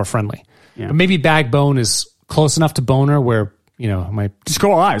 Something more friendly. Yeah. But maybe bag bone is close enough to boner where, my... Just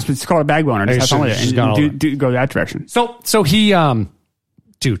go all eyes. Just call it bag boner. Just have fun with it. And go that direction. So he, to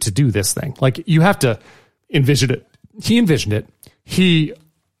do this thing, like you have to envision it. He envisioned it. He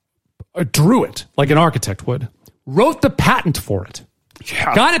drew it like an architect would, wrote the patent for it,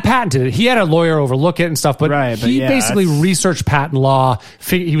 got it patented. He had a lawyer overlook it and stuff, but he basically researched patent law.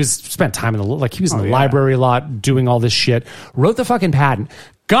 He spent time in the library a lot doing all this shit, wrote the fucking patent,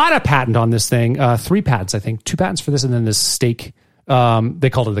 got a patent on this thing, 3 patents, I think, 2 patents for this, and then this stake. They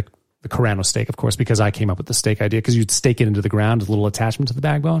called it the Carano stake, of course, because I came up with the stake idea, because you'd stake it into the ground with a little attachment to the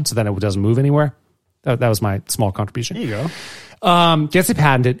backbone so that it doesn't move anywhere. That was my small contribution. There you go. Gets it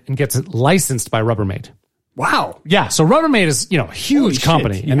patented and gets it licensed by Rubbermaid. Wow. Yeah. So Rubbermaid is, a huge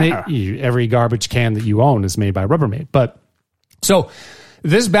company, and every garbage can that you own is made by Rubbermaid. But so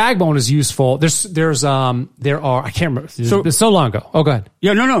this backbone is useful. There are, I can't remember. It's so long ago. Oh, go ahead.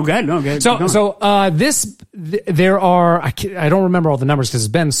 Yeah, no, go ahead. No, go ahead. There are, I don't remember all the numbers because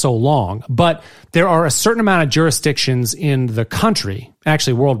it's been so long, but there are a certain amount of jurisdictions in the country,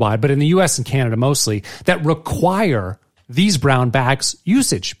 actually worldwide, but in the US and Canada mostly, that require these brown bags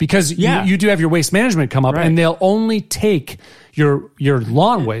usage, because you do have your waste management come up and they'll only take your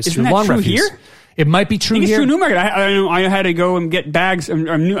lawn waste, Isn't your lawn that true refuse. Here? It might be true I think here. It's true Newmarket. I had to go and get bags.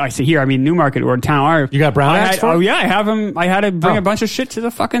 I say here, I mean Newmarket or Town. You got brown bags for it? Oh yeah, I have them. I had to bring a bunch of shit to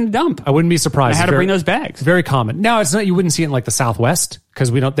the fucking dump. I wouldn't be surprised. I had to bring those bags. Very common. No, it's not. You wouldn't see it in like the Southwest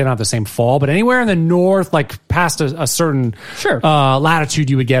because they don't have the same fall. But anywhere in the north, like past a certain latitude,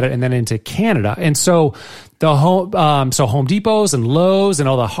 you would get it, and then into Canada. And so Home Depots and Lowe's and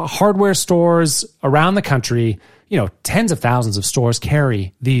all the hardware stores around the country, tens of thousands of stores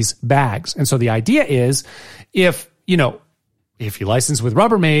carry these bags. And so the idea is if if you license with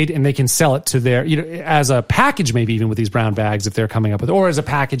Rubbermaid and they can sell it to their, as a package, maybe even with these brown bags, if they're coming up with, or as a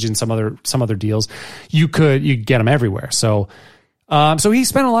package in some other deals, you get them everywhere. So he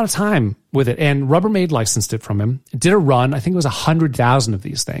spent a lot of time with it, and Rubbermaid licensed it from him. It did a run. I think it was 100,000 of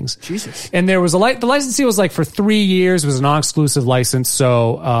these things. Jesus. And there was the licensing was like for 3 years. It was a non-exclusive license.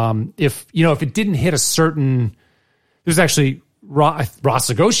 So if it didn't hit a certain, there's actually Ross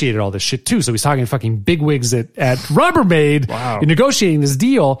negotiated all this shit too. So he's talking fucking bigwigs at Rubbermaid negotiating this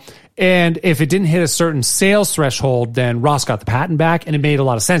deal. And if it didn't hit a certain sales threshold, then Ross got the patent back, and it made a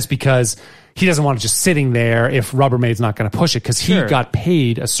lot of sense because he doesn't want it just sitting there if Rubbermaid's not going to push it, because he got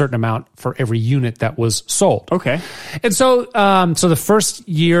paid a certain amount for every unit that was sold. Okay. And so the first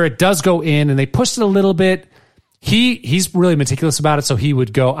year it does go in, and they pushed it a little bit. He's really meticulous about it, so he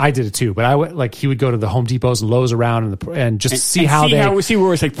would go. I did it too, but he would go to the Home Depots and Lowe's around and just see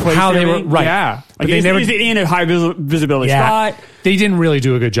where it's like placed. How they were right. Yeah, but is it in a high visibility spot? They didn't really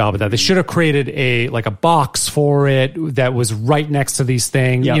do a good job of that. They should have created a box for it that was right next to these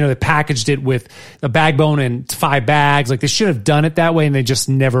things. Yep. They packaged it with a backbone and 5 bags. Like, they should have done it that way, and they just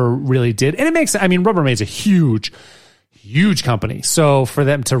never really did. And it makes, Rubbermaid's a huge company. So for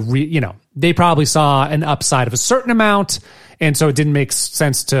them to they probably saw an upside of a certain amount, and so it didn't make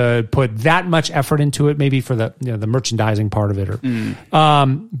sense to put that much effort into it, maybe for the the merchandising part of it.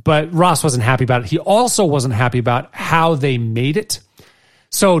 But Ross wasn't happy about it. He also wasn't happy about how they made it.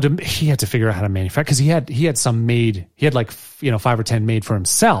 So he had to figure out how to manufacture, because he had some made. He had 5 or 10 made for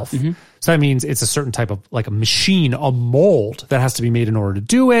himself. Mm-hmm. So that means it's a certain type of a machine, a mold that has to be made in order to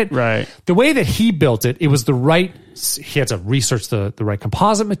do it. Right. The way that he built it, it was the right. He had to research the right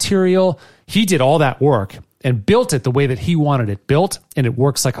composite material. He did all that work and built it the way that he wanted it built, and it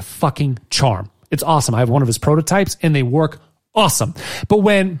works like a fucking charm. It's awesome. I have one of his prototypes, and they work awesome. But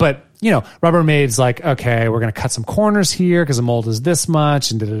Rubbermaid's like, okay, we're going to cut some corners here because the mold is this much,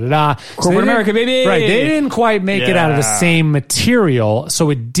 and da-da-da-da. Corporate America, baby! Right. They didn't quite make it out of the same material, so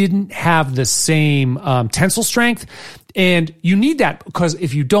it didn't have the same tensile strength. And you need that, because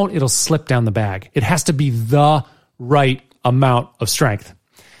if you don't, it'll slip down the bag. It has to be the right amount of strength.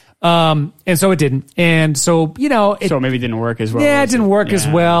 And so it didn't. And so, so maybe it didn't work as well. Yeah, it didn't work as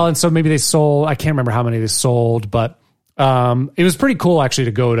well. And so maybe they sold, I can't remember how many they sold, but it was pretty cool actually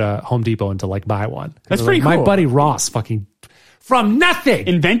to go to Home Depot and to buy one. That's pretty cool. My buddy Ross fucking from nothing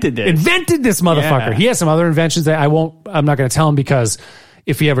invented this motherfucker. Yeah. He has some other inventions that I'm not going to tell him, because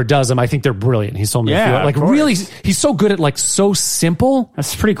if he ever does them, I think they're brilliant. He's told me really, he's so good at so simple.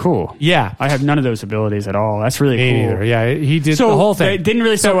 That's pretty cool. Yeah. I have none of those abilities at all. That's really cool. Either. Yeah, he did the whole thing. It didn't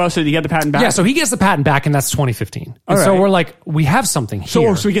really sell well, so he got the patent back? Yeah, so he gets the patent back, and that's 2015. And so we're like, we have something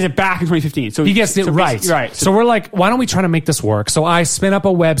here. So he gets it back in 2015. So he gets it right. Right. So we're like, why don't we try to make this work? So I spin up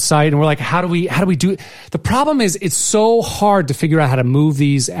a website, and we're like, how do we do it? The problem is, it's so hard to figure out how to move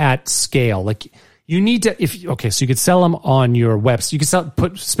these at scale. You need to, so you could sell them on your website. You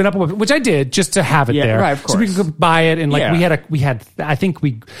could spin up a website, which I did just to have it there. Right, of course. So we could buy it, and I think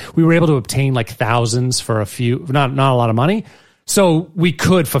we were able to obtain thousands for a few, not a lot of money. So we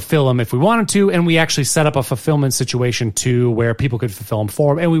could fulfill them if we wanted to, and we actually set up a fulfillment situation too, where people could fulfill them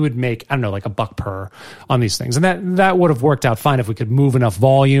for them, and we would make, I don't know, $1 per on these things, and that would have worked out fine if we could move enough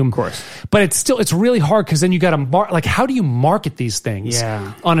volume. Of course, but it's really hard, because then you got to how do you market these things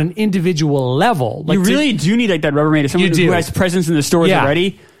on an individual level? You really do need that Rubbermaid, someone who has presence in the stores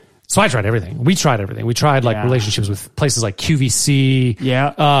already. So I tried everything. We tried everything. We tried relationships with places like QVC. Yeah.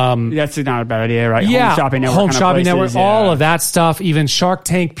 That's not a bad idea, right? Yeah. Home Shopping Network. Home Shopping Network, all of that stuff, even Shark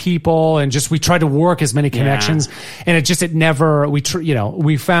Tank people. And just, we tried to work as many connections. And it never, we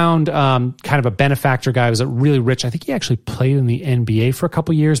found kind of a benefactor guy who was really rich. I think he actually played in the NBA for a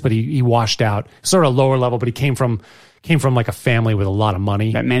couple years, but he washed out. Sort of lower level, but he came from a family with a lot of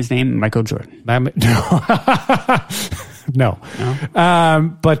money. That man's name, Michael Jordan. No.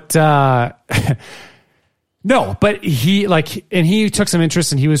 No, but he took some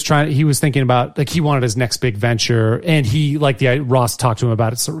interest, and he was thinking about, he wanted his next big venture, and Ross talked to him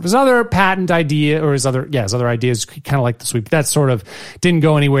about it. So his other patent idea, or his other ideas, kind of like the sweep, that sort of didn't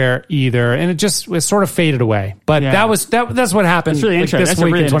go anywhere either. And it sort of faded away. But that's what happened. That's really interesting. This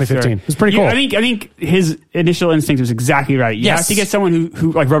week in 2015. It was pretty cool. I think his initial instinct was exactly right. You have to get someone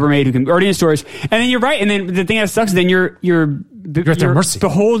who like Rubbermaid, who can already in stores. And then you're right. And then the thing that sucks is then you're at their mercy,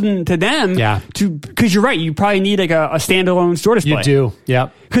 beholden to them. Yeah. Because you're right. You probably need a standalone store display. You do. Yeah.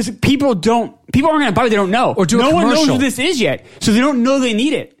 Because people aren't going to buy it. They don't know. Or no one knows what this is yet. So they don't know they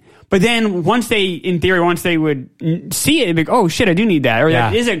need it. But then once they would see it, they'd be like, oh shit, I do need that. Or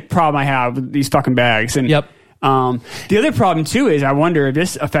that is a problem I have with these fucking bags. And The other problem too is I wonder if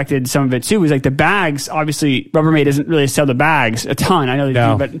this affected some of it too. Is like the bags. Obviously, Rubbermaid doesn't really sell the bags a ton. I know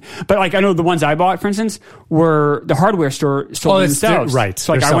they do, but like I know the ones I bought, for instance, were the hardware store sold themselves. Right.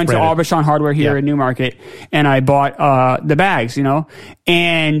 So like I went to Aubuchon Hardware here in Newmarket, and I bought the bags.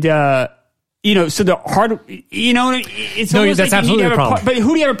 And so the hard, it's no, almost that's like absolutely a problem. But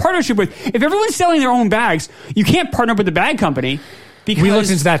who do you have a partnership with? If everyone's selling their own bags, you can't partner up with the bag company. Because we looked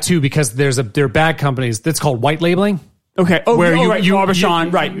into that too because there are bag companies that's called white labeling. Okay. Where you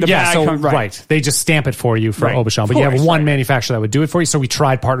Aubuchon, right? The bag comes, right. They just stamp it for you for Aubuchon, but you have one manufacturer that would do it for you. So we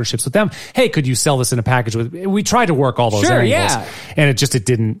tried partnerships with them. Hey, could you sell this in a package with? We tried to work all those angles, and it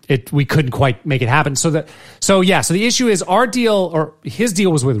didn't. We couldn't quite make it happen. So the issue is our deal or his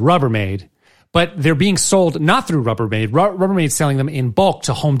deal was with Rubbermaid. But they're being sold not through Rubbermaid. Rubbermaid's selling them in bulk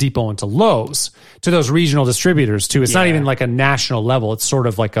to Home Depot and to Lowe's, to those regional distributors too. It's not even like a national level. It's sort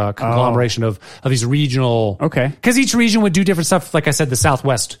of like a conglomeration of these regional. Okay. Because each region would do different stuff. Like I said, the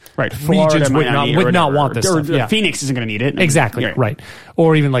Southwest Florida regions would not want this stuff. Yeah. Phoenix isn't going to need it. Exactly. Right.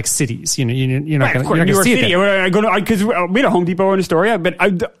 Or even like cities. You're not going to see it. Because we had a Home Depot in Astoria, but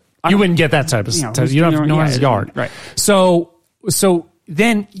you wouldn't get that type of stuff. You don't have no one's yard. Right. So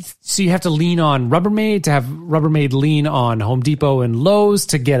you have to lean on Rubbermaid to have Rubbermaid lean on Home Depot and Lowe's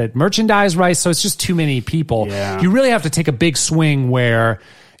to get it merchandised right. So it's just too many people. Yeah. You really have to take a big swing where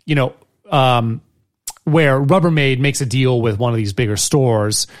Rubbermaid makes a deal with one of these bigger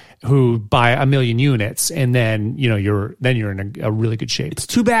stores who buy 1 million units, and then you're in a really good shape. It's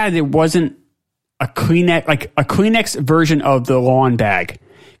too bad there wasn't a Kleenex version of the lawn bag.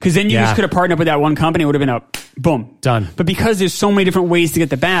 Because then you just could have partnered up with that one company. It would have been a boom. Done. But because there's so many different ways to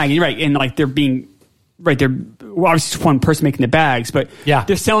get the bag, and you're right, and like they're obviously it's one person making the bags, but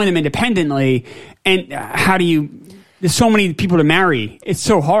they're selling them independently. And there's so many people to marry. It's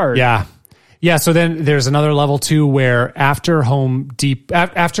so hard. Yeah. Yeah. So then there's another level too, where after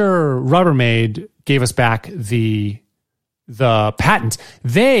Rubbermaid gave us back the patent,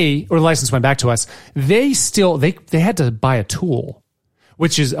 the license went back to us. They had to buy a tool,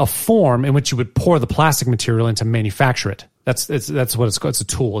 which is a form in which you would pour the plastic material in to manufacture it. That's what it's called. It's a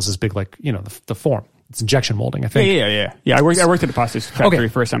tool. It's this big, the form. It's injection molding, I think. Yeah. I worked at the pasta factory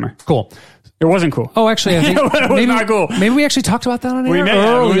for a summer. Cool. It wasn't cool. Oh, actually, I think it was not cool. Maybe we actually talked about that on air It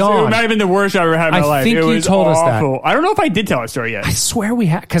might have been the worst I ever had in my life. I think you told us that. I don't know if I did tell that story yet. I swear we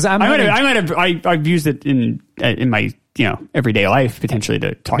had, because I've used it in my everyday life potentially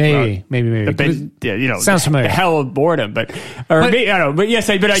to talk about. Maybe. Sounds familiar. The hell of boredom, but I don't know. But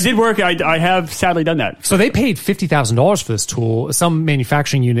yes, I did work. I have sadly done that. So they paid $50,000 for this tool, some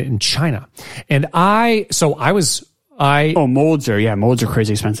manufacturing unit in China, and molds are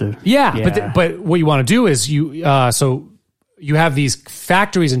crazy expensive. Yeah. But what you want to do is you have these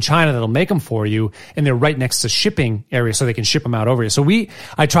factories in China that'll make them for you, and they're right next to shipping areas, so they can ship them out over you. So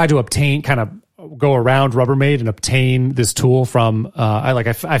I tried to go around Rubbermaid and obtain this tool from I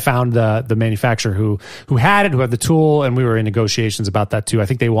found the manufacturer who had the tool, and we were in negotiations about that too. I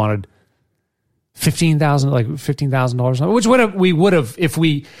think they wanted $15,000, which we would have if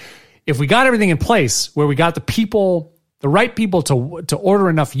we got everything in place where we got the right people to order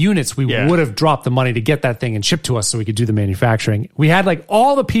enough units, we would have dropped the money to get that thing and shipped to us so we could do the manufacturing. We had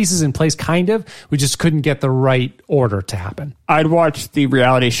all the pieces in place, we just couldn't get the right order to happen. I'd watch the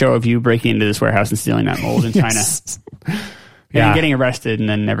reality show of you breaking into this warehouse and stealing that mold in China. And getting arrested and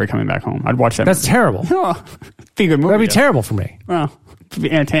then never coming back home. I'd watch that. That's terrible. Be a good movie. That'd be terrible for me. Well,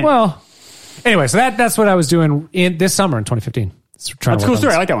 be entertaining. Well, anyway, so that's what I was doing this summer in 2015. That's a cool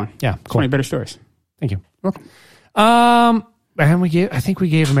story. I like that one. Yeah, cool. 20 better stories. Thank you. Welcome. And I think we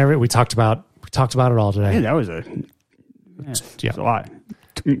gave him we talked about it all today. Yeah, that was a lot.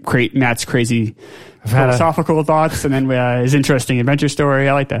 Matt's crazy philosophical thoughts, and then his interesting adventure story.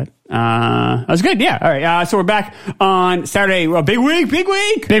 I like that. That was good. Yeah. All right. So we're back on Saturday. Well, big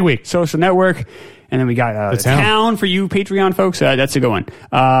week. Social network. And then we got the town for you Patreon folks. That's a good one.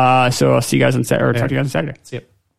 So I'll see you guys on Saturday. Talk to you guys on Saturday. See you.